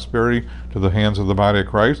bring prosperity to the hands of the body of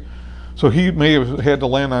Christ. So he may have had to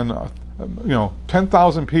land on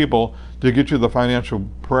 10,000 people to get you the financial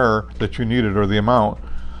prayer that you needed or the amount.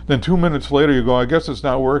 Then 2 minutes later you go, I guess it's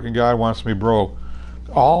not working, God wants me broke.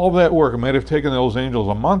 All that work, it might have taken those angels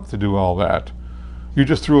a month to do all that. You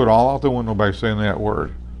just threw it all out the window by saying that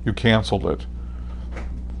word. You canceled it.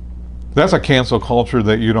 That's a cancel culture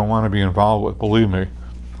that you don't want to be involved with, believe me.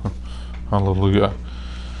 Hallelujah.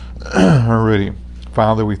 Alrighty.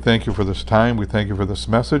 Father, we thank you for this time. We thank you for this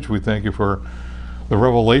message. We thank you for the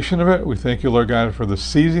revelation of it. We thank you, Lord God, for the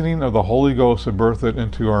seasoning of the Holy Ghost to birth it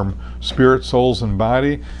into our spirit, souls, and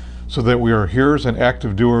body so that we are hearers and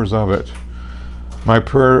active doers of it. My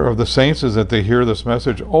prayer of the saints is that they hear this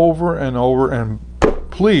message over and over, and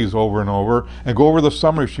please over and over, and go over the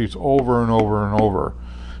summary sheets over and over and over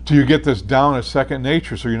till you get this down as second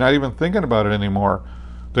nature, so you're not even thinking about it anymore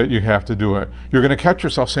that you have to do it. You're going to catch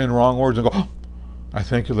yourself saying wrong words and go, oh, I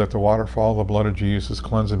thank you that the waterfall of the blood of Jesus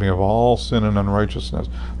cleanses me of all sin and unrighteousness.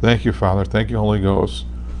 Thank you, Father. Thank you, Holy Ghost.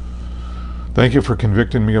 Thank you for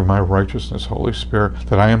convicting me of my righteousness, Holy Spirit,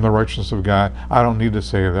 that I am the righteousness of God. I don't need to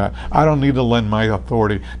say that. I don't need to lend my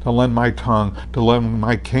authority, to lend my tongue, to lend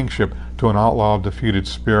my kingship to an outlawed, defeated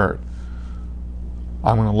spirit.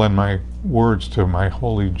 I'm going to lend my words to my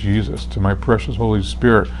holy Jesus, to my precious Holy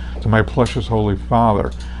Spirit, to my precious Holy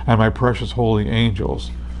Father, and my precious holy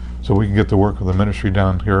angels, so we can get the work of the ministry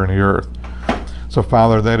down here in the earth. So,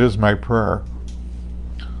 Father, that is my prayer,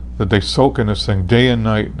 that they soak in this thing day and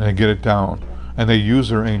night, and they get it down, and they use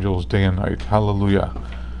their angels day and night. Hallelujah.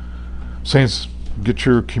 Saints, get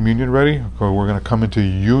your communion ready. Okay, we're going to come into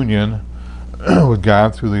union with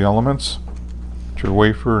God through the elements. Get your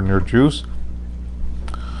wafer and your juice.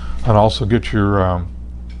 And also get your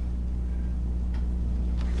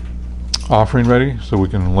offering ready so we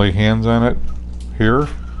can lay hands on it here.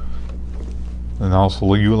 And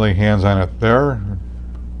also you lay hands on it there.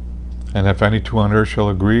 And if any two on earth shall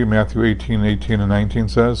agree, Matthew 18:18 and 19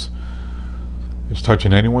 says, is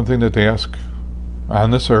touching any one thing that they ask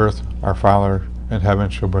on this earth, our Father in heaven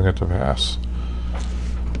shall bring it to pass.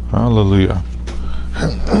 Hallelujah.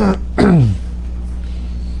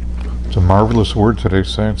 It's a marvelous word today,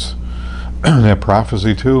 saints. And that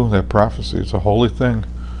prophecy too, that prophecy, it's a holy thing.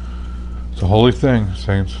 It's a holy thing,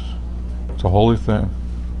 saints. It's a holy thing.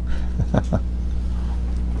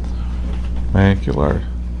 Thank you, Lord.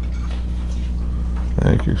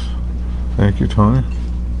 Thank you. Thank you, Tony.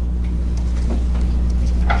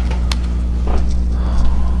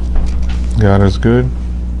 God is good.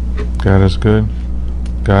 God is good.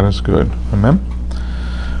 God is good. Amen.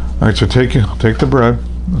 All right, so take the bread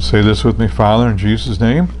and say this with me. Father, in Jesus'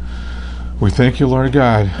 name, we thank you, Lord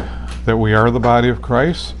God, that we are the body of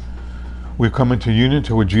Christ. We've come into union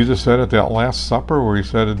to what Jesus said at that Last Supper, where he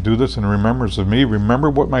said, do this in remembrance of me. Remember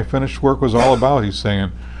what my finished work was all about, he's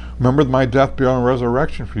saying. Remember my death, burial, and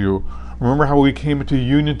resurrection for you. Remember how we came into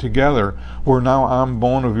union together. Where now I'm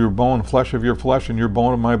bone of your bone, flesh of your flesh, and you're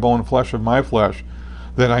bone of my bone, flesh of my flesh,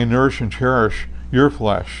 that I nourish and cherish your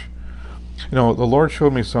flesh. You know, the Lord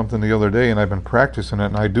showed me something the other day, and I've been practicing it,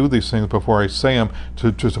 and I do these things before I say them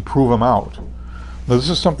to prove them out. Now, this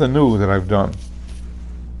is something new that I've done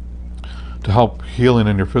to help healing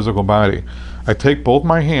in your physical body. I take both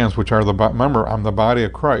my hands, which are remember, I'm the body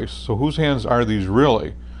of Christ. So whose hands are these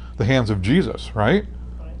really? The hands of Jesus, right?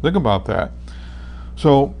 Think about that.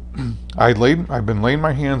 So I've been laying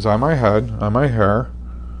my hands on my head, on my hair,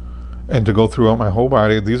 and to go throughout my whole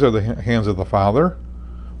body. These are the hands of the Father.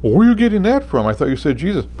 Well, where are you getting that from? I thought you said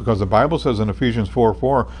Jesus. Because the Bible says in Ephesians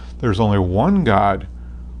 4:4, there's only one God,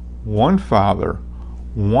 one Father,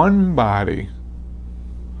 one body.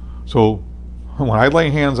 So when I lay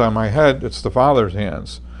hands on my head, it's the Father's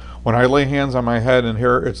hands. When I lay hands on my head and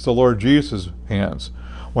hair, it's the Lord Jesus' hands.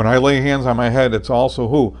 When I lay hands on my head, it's also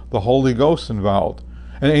who? The Holy Ghost involved.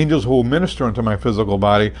 And angels who will minister into my physical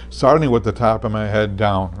body, starting with the top of my head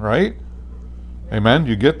down, right? Amen?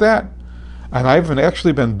 You get that? And I've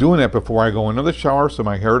actually been doing that before I go into the shower so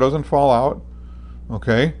my hair doesn't fall out.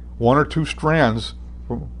 Okay? 1 or 2 strands.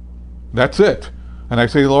 That's it. And I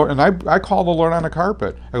say, Lord, and I call the Lord on the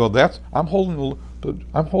carpet. I go, I'm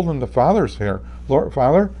holding the Father's hair. Lord,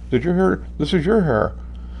 Father, did you hear? This is your hair.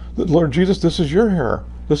 Lord Jesus, this is your hair.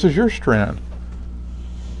 This is your strand.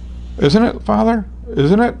 Isn't it, Father?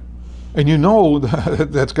 Isn't it? And you know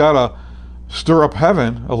that's got to stir up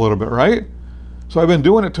heaven a little bit, right? So I've been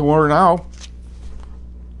doing it to where now,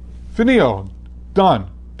 finito, done,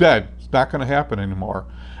 dead. It's not going to happen anymore.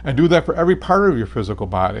 And do that for every part of your physical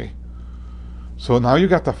body. So now you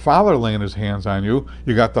got the Father laying his hands on you.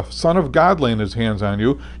 You got the Son of God laying his hands on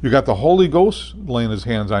you. You got the Holy Ghost laying his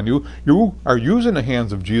hands on you. You are using the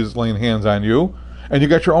hands of Jesus laying hands on you. And you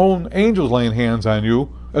got your own angels laying hands on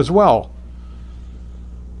you as well.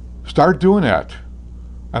 Start doing that.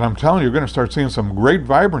 And I'm telling you, you're going to start seeing some great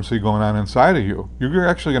vibrancy going on inside of you. You're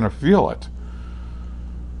actually going to feel it.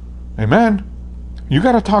 Amen. You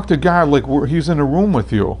got to talk to God like he's in a room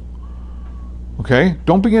with you. Okay?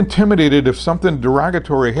 Don't be intimidated if something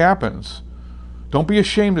derogatory happens. Don't be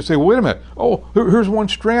ashamed to say, wait a minute. Oh, here's one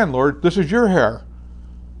strand, Lord. This is your hair.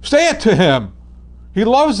 Say it to him. He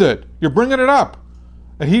loves it. You're bringing it up.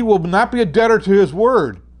 And he will not be a debtor to his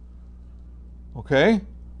word. Okay?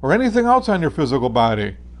 Or anything else on your physical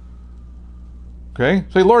body. Okay?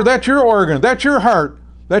 Say, Lord, that's your organ. That's your heart.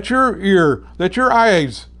 That's your ear. That's your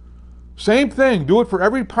eyes. Same thing. Do it for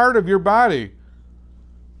every part of your body.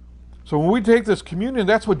 So when we take this communion,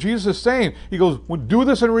 that's what Jesus is saying. He goes, well, do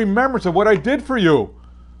this in remembrance of what I did for you.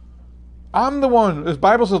 I'm the one, as the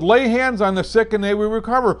Bible says, lay hands on the sick and they will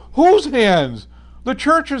recover. Whose hands? The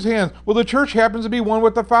church's hands. Well, the church happens to be one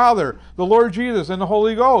with the Father, the Lord Jesus, and the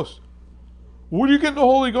Holy Ghost. Where do you get the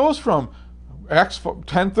Holy Ghost from? Acts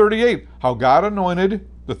 10:38, how God anointed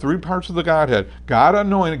the 3 parts of the Godhead. God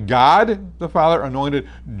the Father anointed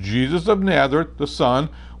Jesus of Nazareth, the Son,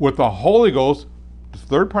 with the Holy Ghost, the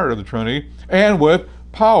 3rd part of the Trinity, and with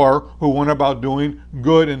power, who went about doing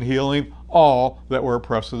good and healing all that were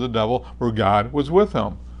oppressed of the devil, where God was with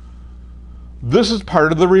him. This is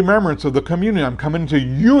part of the remembrance of the communion. I'm coming into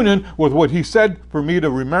union with what he said for me to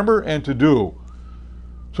remember and to do.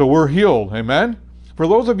 So we're healed, amen? For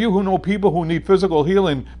those of you who know people who need physical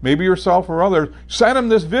healing, maybe yourself or others, send them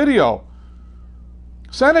this video.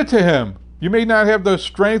 Send it to him. You may not have the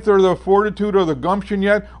strength or the fortitude or the gumption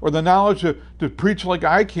yet or the knowledge to preach like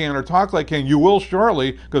I can or talk like I can. You will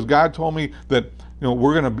shortly, because God told me that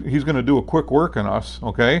He's gonna do a quick work in us,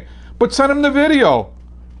 okay? But send him the video.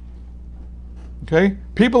 Okay?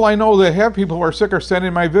 People I know that have people who are sick are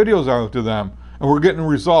sending my videos out to them, and we're getting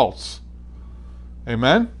results.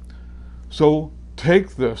 Amen? So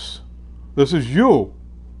take this. This is you.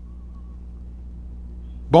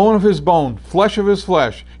 Bone of his bone, flesh of his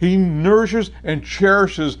flesh. He nourishes and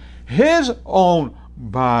cherishes his own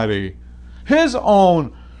body, his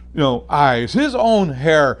own eyes, his own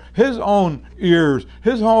hair, his own ears,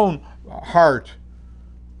 his own heart,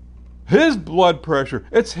 his blood pressure.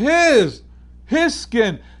 It's his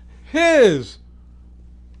skin, his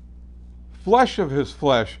flesh of his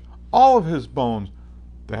flesh, all of his bones.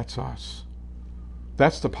 That's us.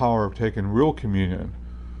 That's the power of taking real communion.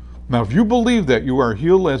 Now, if you believe that you are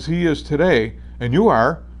healed as he is today, and you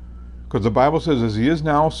are, because the Bible says as he is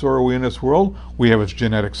now, so are we in this world, we have his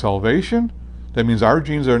genetic salvation. That means our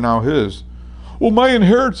genes are now his. Well, my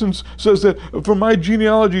inheritance says that from my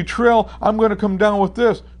genealogy trail, I'm going to come down with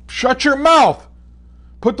this. Shut your mouth.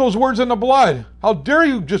 Put those words in the blood. How dare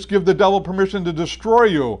you just give the devil permission to destroy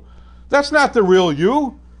you? That's not the real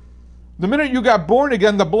you. The minute you got born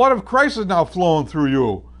again, the blood of Christ is now flowing through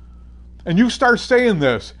you. And you start saying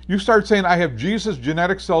this. You start saying, I have Jesus'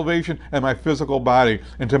 genetic salvation in my physical body,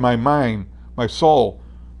 into my mind, my soul,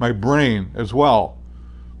 my brain as well.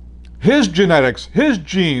 His genetics, his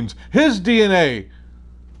genes, his DNA.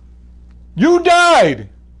 You died.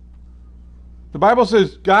 The Bible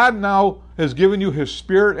says God now has given you his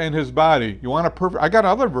spirit and his body. You want a perfect... I got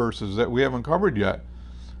other verses that we haven't covered yet.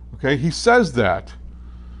 Okay, he says that.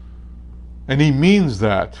 And he means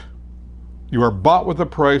that. You are bought with a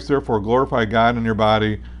price, therefore glorify God in your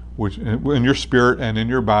body, which in your spirit and in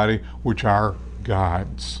your body, which are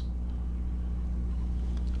God's.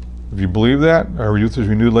 If you believe that, our youth is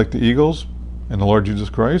renewed like the eagles in the Lord Jesus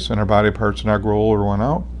Christ, and our body parts not grow old or run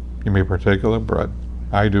out, you may partake of the bread.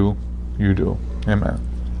 I do, you do. Amen.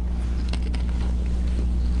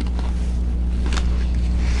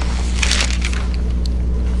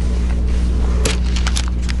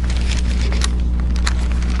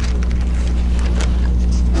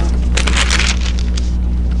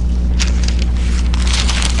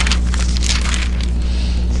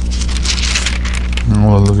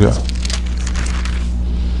 Hallelujah.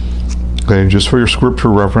 Okay, just for your scripture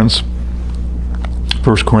reference,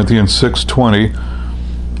 1 Corinthians 6:20,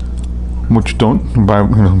 which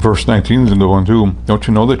verse 19 is a good one too. Don't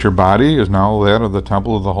you know that your body is now that of the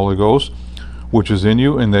temple of the Holy Ghost, which is in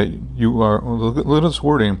you, and that you are, look at this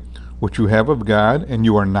wording, which you have of God, and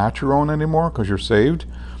you are not your own anymore because you're saved?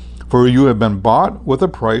 For you have been bought with a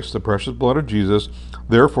price, the precious blood of Jesus.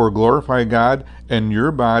 Therefore glorify God in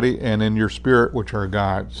your body and in your spirit, which are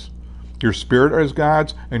God's. Your spirit is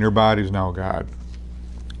God's, and your body is now God.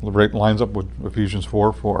 It lines up with Ephesians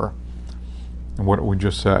 4:4 and what we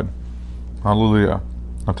just said. Hallelujah.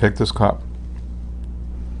 Now take this cup.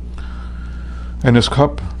 And this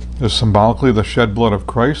cup is symbolically the shed blood of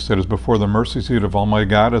Christ that is before the mercy seat of Almighty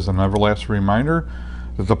God, as an everlasting reminder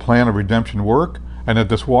that the plan of redemption work, and that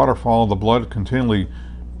this waterfall of the blood continually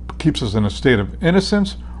keeps us in a state of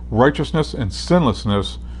innocence, righteousness, and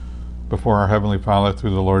sinlessness before our Heavenly Father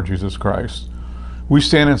through the Lord Jesus Christ. We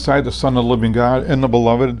stand inside the Son of the living God and the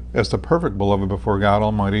Beloved as the perfect Beloved before God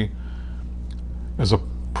Almighty, as a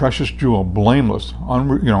precious jewel, blameless,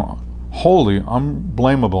 holy,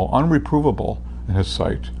 unblameable, unreprovable in His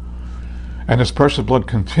sight. And His precious blood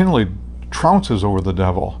continually trounces over the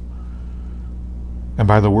devil. And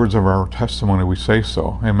by the words of our testimony we say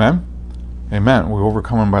so. Amen? Amen. We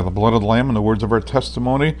overcome him by the blood of the Lamb and the words of our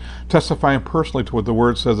testimony, testifying personally to what the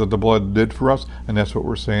Word says that the blood did for us, and that's what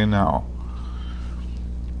we're saying now.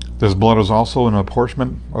 This blood is also an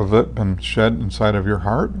apportionment of it been shed inside of your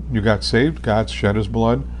heart. You got saved, God shed His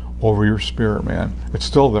blood over your spirit, man. It's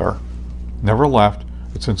still there. Never left.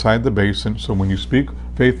 It's inside the basin. So when you speak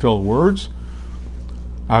faith-filled words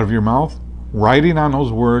out of your mouth, writing on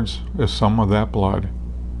those words is some of that blood.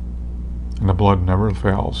 And the blood never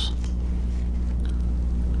fails.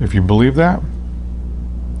 If you believe that,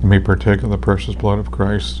 you may partake of the precious blood of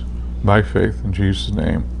Christ by faith in Jesus'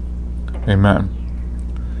 name. Amen.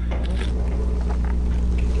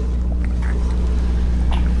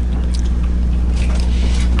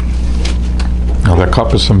 Now that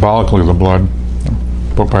cup is symbolically the blood,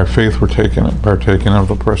 but by faith we're partaking of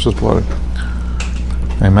the precious blood.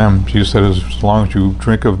 Amen. Jesus said, as long as you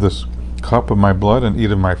drink of this cup of my blood and eat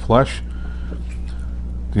of my flesh,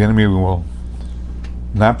 the enemy will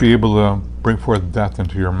not be able to bring forth death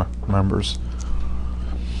into your members.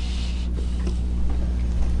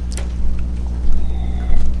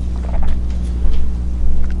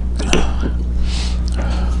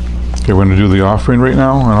 Okay, we're going to do the offering right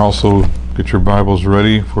now, and also get your Bibles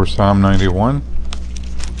ready for Psalm 91.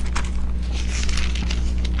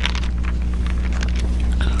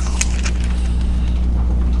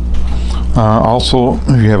 Also,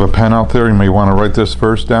 if you have a pen out there, you may want to write this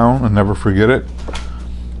verse down and never forget it.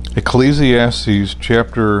 Ecclesiastes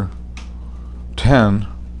chapter 10,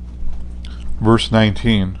 verse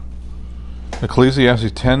 19.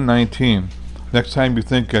 Ecclesiastes 10:19. Next time you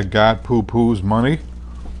think that God poo-poos money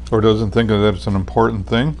or doesn't think that it's an important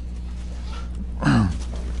thing,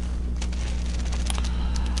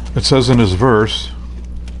 it says in this verse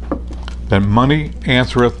that money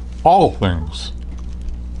answereth all things.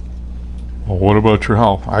 Well, what about your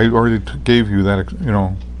health? I already gave you that,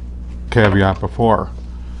 caveat before.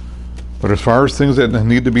 But as far as things that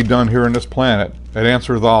need to be done here on this planet, it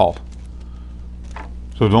answers all.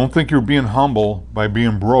 So don't think you're being humble by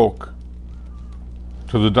being broke.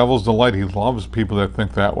 To the devil's delight, he loves people that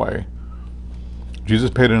think that way. Jesus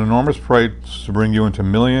paid an enormous price to bring you into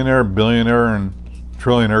millionaire, billionaire, and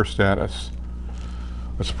trillionaire status.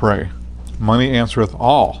 Let's pray. Money answereth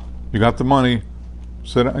all. You got the money,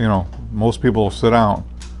 most people will sit down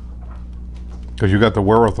because you got the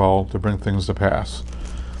wherewithal to bring things to pass.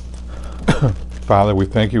 Father, we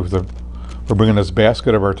thank you for bringing this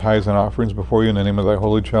basket of our tithes and offerings before you in the name of thy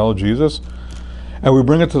holy child, Jesus. And we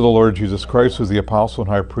bring it to the Lord Jesus Christ, who is the apostle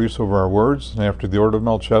and high priest over our words, and after the order of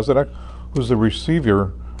Melchizedek, who is the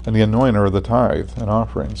receiver and the anointer of the tithe and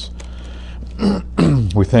offerings.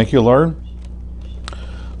 We thank you, Lord,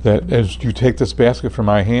 that as you take this basket from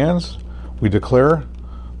my hands, we declare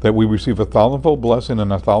that we receive a thousandfold blessing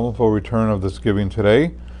and a thousandfold return of this giving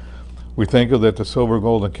today. We thank you that the silver,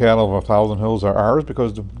 gold, and cattle of 1,000 hills are ours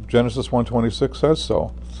because Genesis 1:26 says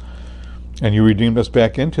so. And you redeemed us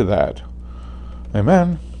back into that.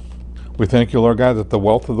 Amen. We thank you, Lord God, that the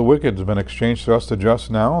wealth of the wicked has been exchanged to us to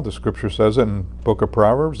just now. The scripture says it in the book of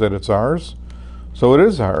Proverbs that it's ours. So it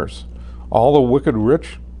is ours. All the wicked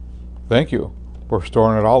rich, thank you for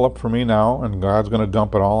storing it all up for me now, and God's going to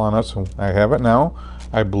dump it all on us. I have it now.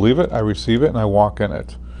 I believe it, I receive it, and I walk in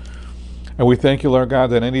it. And we thank you, Lord God,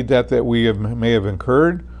 that any debt that we may have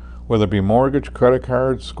incurred, whether it be mortgage, credit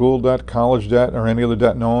card, school debt, college debt, or any other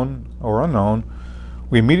debt known or unknown,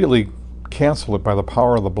 we immediately cancel it by the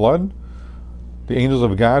power of the blood. The angels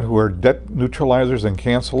of God, who are debt neutralizers and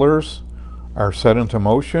cancelers, are set into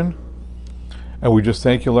motion. And we just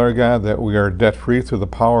thank you, Lord God, that we are debt-free through the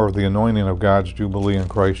power of the anointing of God's Jubilee in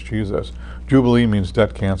Christ Jesus. Jubilee means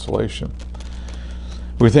debt cancellation.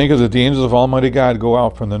 We thank you that the angels of Almighty God go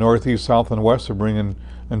out from the north, east, south, and west to bring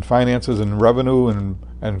in finances and revenue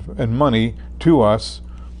and money to us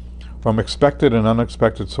from expected and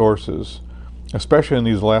unexpected sources, especially in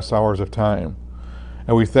these last hours of time.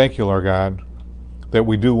 And we thank you, Lord God, that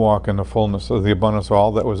we do walk in the fullness of the abundance of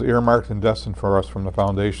all that was earmarked and destined for us from the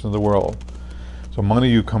foundation of the world. So money,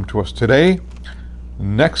 you come to us today,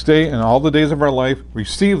 next day, and all the days of our life.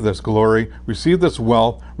 Receive this glory, receive this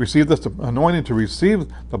wealth, receive this anointing to receive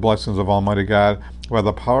the blessings of Almighty God by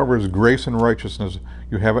the power of His grace and righteousness.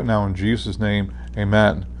 You have it now in Jesus' name.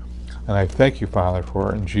 Amen. And I thank you, Father,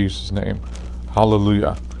 for it in Jesus' name.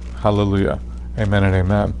 Hallelujah. Hallelujah. Amen and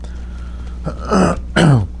amen.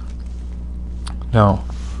 Now,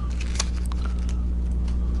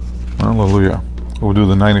 hallelujah. We'll do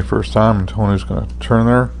the 91st Psalm, and Tony's going to turn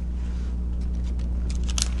there.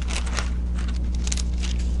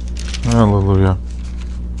 Hallelujah.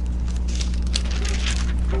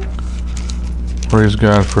 Praise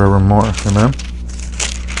God forevermore. Amen.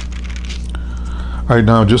 All right,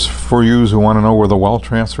 now just for you who want to know where the wealth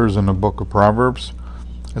transfers in the book of Proverbs,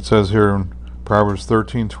 it says here in Proverbs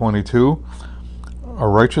 13:22, a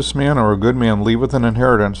righteous man or a good man leaveth an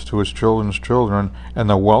inheritance to his children's children, and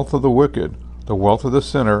the wealth of the wicked, the wealth of the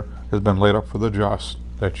sinner, has been laid up for the just.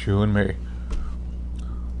 That's you and me.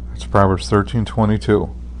 That's Proverbs 13:22.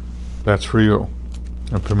 That's for you,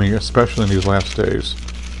 and for me, especially in these last days.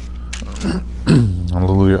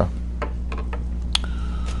 Hallelujah.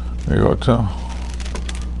 There you go, too.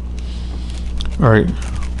 All right,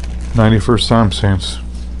 91st Psalm, saints.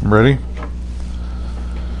 Ready?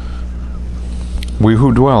 We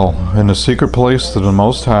who dwell in the secret place of the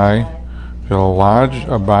Most High shall lodge,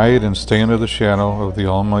 abide, and stay under the shadow of the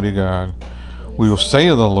Almighty God. We will say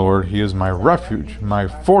of the Lord, He is my refuge, my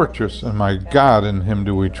fortress, and my God, in Him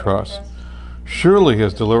do we trust. Surely He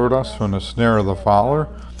has delivered us from the snare of the fowler,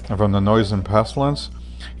 and from the noisome pestilence.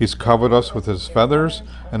 He's covered us with His feathers,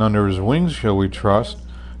 and under His wings shall we trust.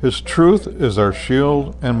 His truth is our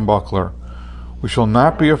shield and buckler. We shall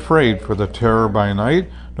not be afraid for the terror by night,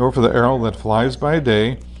 nor for the arrow that flies by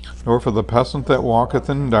day, nor for the pestilence that walketh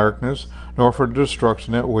in darkness, nor for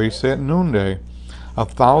destruction that wastes at noonday.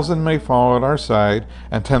 1,000 may fall at our side,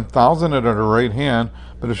 and 10,000 at our right hand,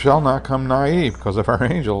 but it shall not come nigh because of our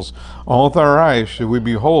angels. All with our eyes should we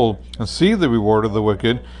behold and see the reward of the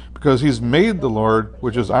wicked, because he's made the Lord,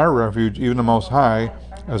 which is our refuge, even the Most High,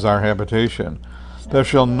 as our habitation. There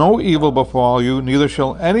shall no evil befall you, neither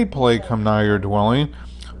shall any plague come nigh your dwelling,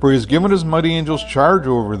 for he has given his mighty angels charge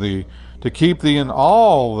over thee, to keep thee in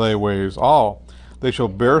all thy ways. All. They shall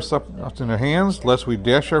bear us up in their hands, lest we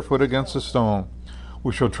dash our foot against a stone.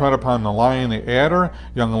 We shall tread upon the lion, the adder,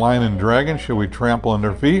 young lion and dragon shall we trample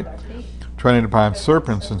under feet, treading upon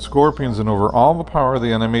serpents and scorpions, and over all the power of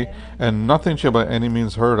the enemy, and nothing shall by any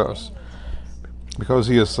means hurt us. Because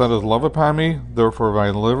he has set his love upon me, therefore have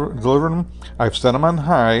I delivered him. I've set him on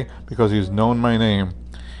high, because he has known my name.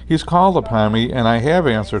 He's called upon me, and I have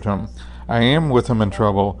answered him. I am with him in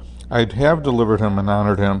trouble. I have delivered him and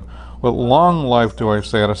honored him. With long life do I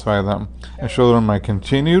satisfy them, and show them my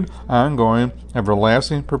continued, ongoing,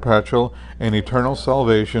 everlasting, perpetual, and eternal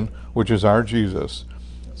salvation, which is our Jesus.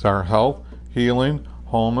 It's our health, healing,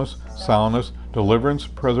 wholeness, soundness, deliverance,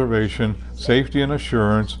 preservation, safety and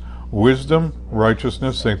assurance, wisdom,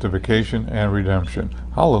 righteousness, sanctification, and redemption.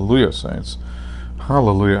 Hallelujah, saints.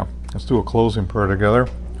 Hallelujah. Let's do a closing prayer together.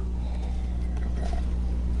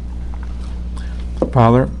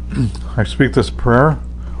 Father, I speak this prayer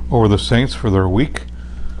over the saints for their week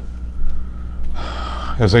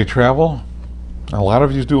as they travel. A lot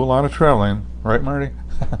of you do a lot of traveling, right, Marty?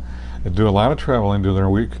 They do a lot of traveling during their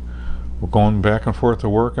week. We're going back and forth to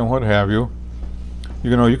work and what have you.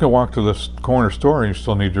 You know, you can walk to this corner store and you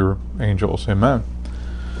still need your angels. Amen.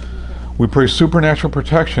 We pray supernatural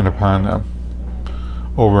protection upon them.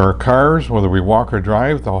 Over our cars, whether we walk or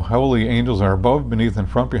drive, the holy angels are above, beneath, in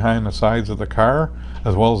front, behind, the sides of the car,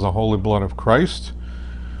 as well as the holy blood of Christ,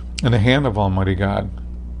 in the hand of Almighty God.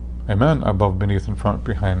 Amen. Above, beneath, in front,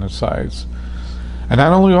 behind, the sides. And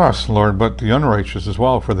not only us, Lord, but the unrighteous as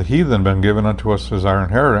well, for the heathen been given unto us as our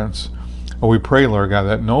inheritance. And we pray, Lord God,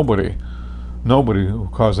 that nobody who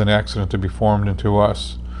caused an accident to be formed into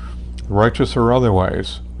us, righteous or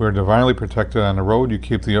otherwise, we're divinely protected on the road. You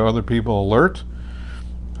keep the other people alert.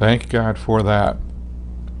 Thank God for that.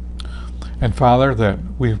 And Father, that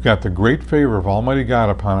we've got the great favor of Almighty God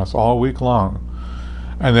upon us all week long,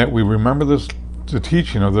 and that we remember the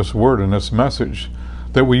teaching of this word and this message,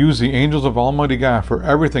 that we use the angels of Almighty God for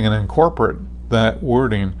everything and incorporate that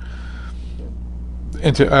wording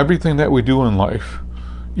into everything that we do in life,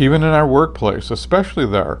 even in our workplace, especially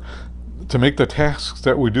there, to make the tasks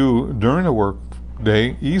that we do during the work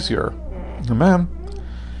day easier. Amen.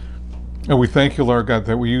 And we thank you, Lord God,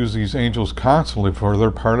 that we use these angels constantly for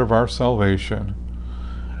their part of our salvation.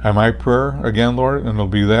 And my prayer, again, Lord, and it'll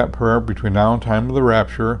be that prayer between now and time of the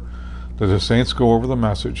rapture, that the saints go over the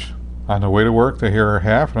message. On the way to work, they hear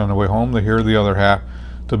half, and on the way home, they hear the other half,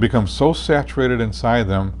 to become so saturated inside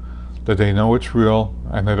them that they know it's real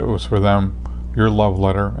and that it was for them, your love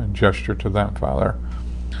letter and gesture to them, Father.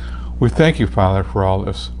 We thank you, Father, for all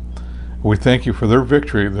this. We thank you for their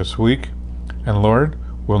victory this week. And Lord,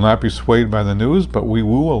 we'll not be swayed by the news, but we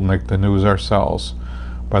will make the news ourselves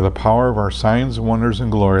by the power of our signs, wonders,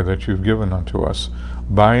 and glory that you've given unto us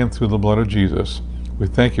by and through the blood of Jesus. We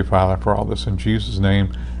thank you, Father, for all this in Jesus'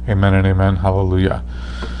 name. Amen and amen. Hallelujah.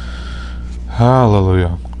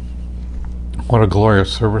 Hallelujah. What a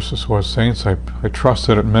glorious service this was, saints. I trust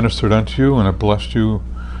that it ministered unto you and it blessed you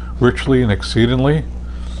richly and exceedingly.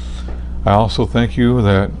 I also thank you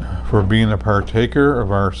that for being a partaker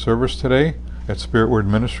of our service today at Spirit Word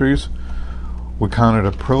Ministries. We count it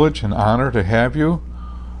a privilege and honor to have you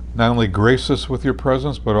not only grace us with your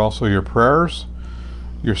presence, but also your prayers,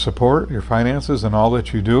 your support, your finances, and all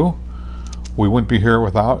that you do. We wouldn't be here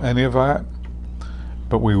without any of that,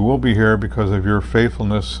 but we will be here because of your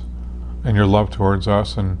faithfulness and your love towards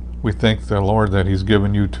us, and we thank the Lord that He's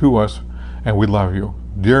given you to us, and we love you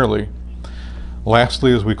dearly.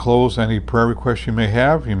 Lastly, as we close, any prayer requests you may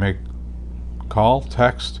have, you may call,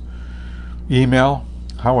 text, email,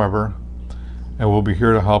 however, and we'll be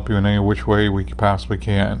here to help you in any which way we possibly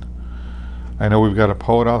can. I know we've got a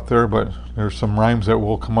poet out there, but there's some rhymes that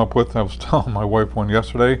we'll come up with. I was telling my wife one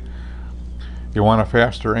yesterday, you want a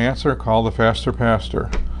faster answer, call the faster pastor.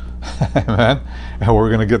 Amen. And we're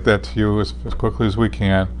going to get that to you as quickly as we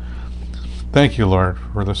can. Thank you, Lord,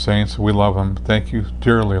 for the saints. We love them. Thank you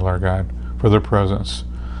dearly, Lord God, for their presence.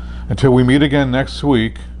 Until we meet again next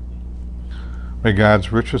week, may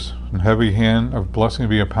God's richest and heavy hand of blessing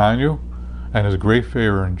be upon you, and His great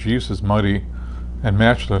favor in Jesus' mighty and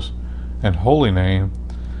matchless and holy name.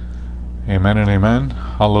 Amen and amen.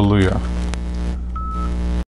 Hallelujah.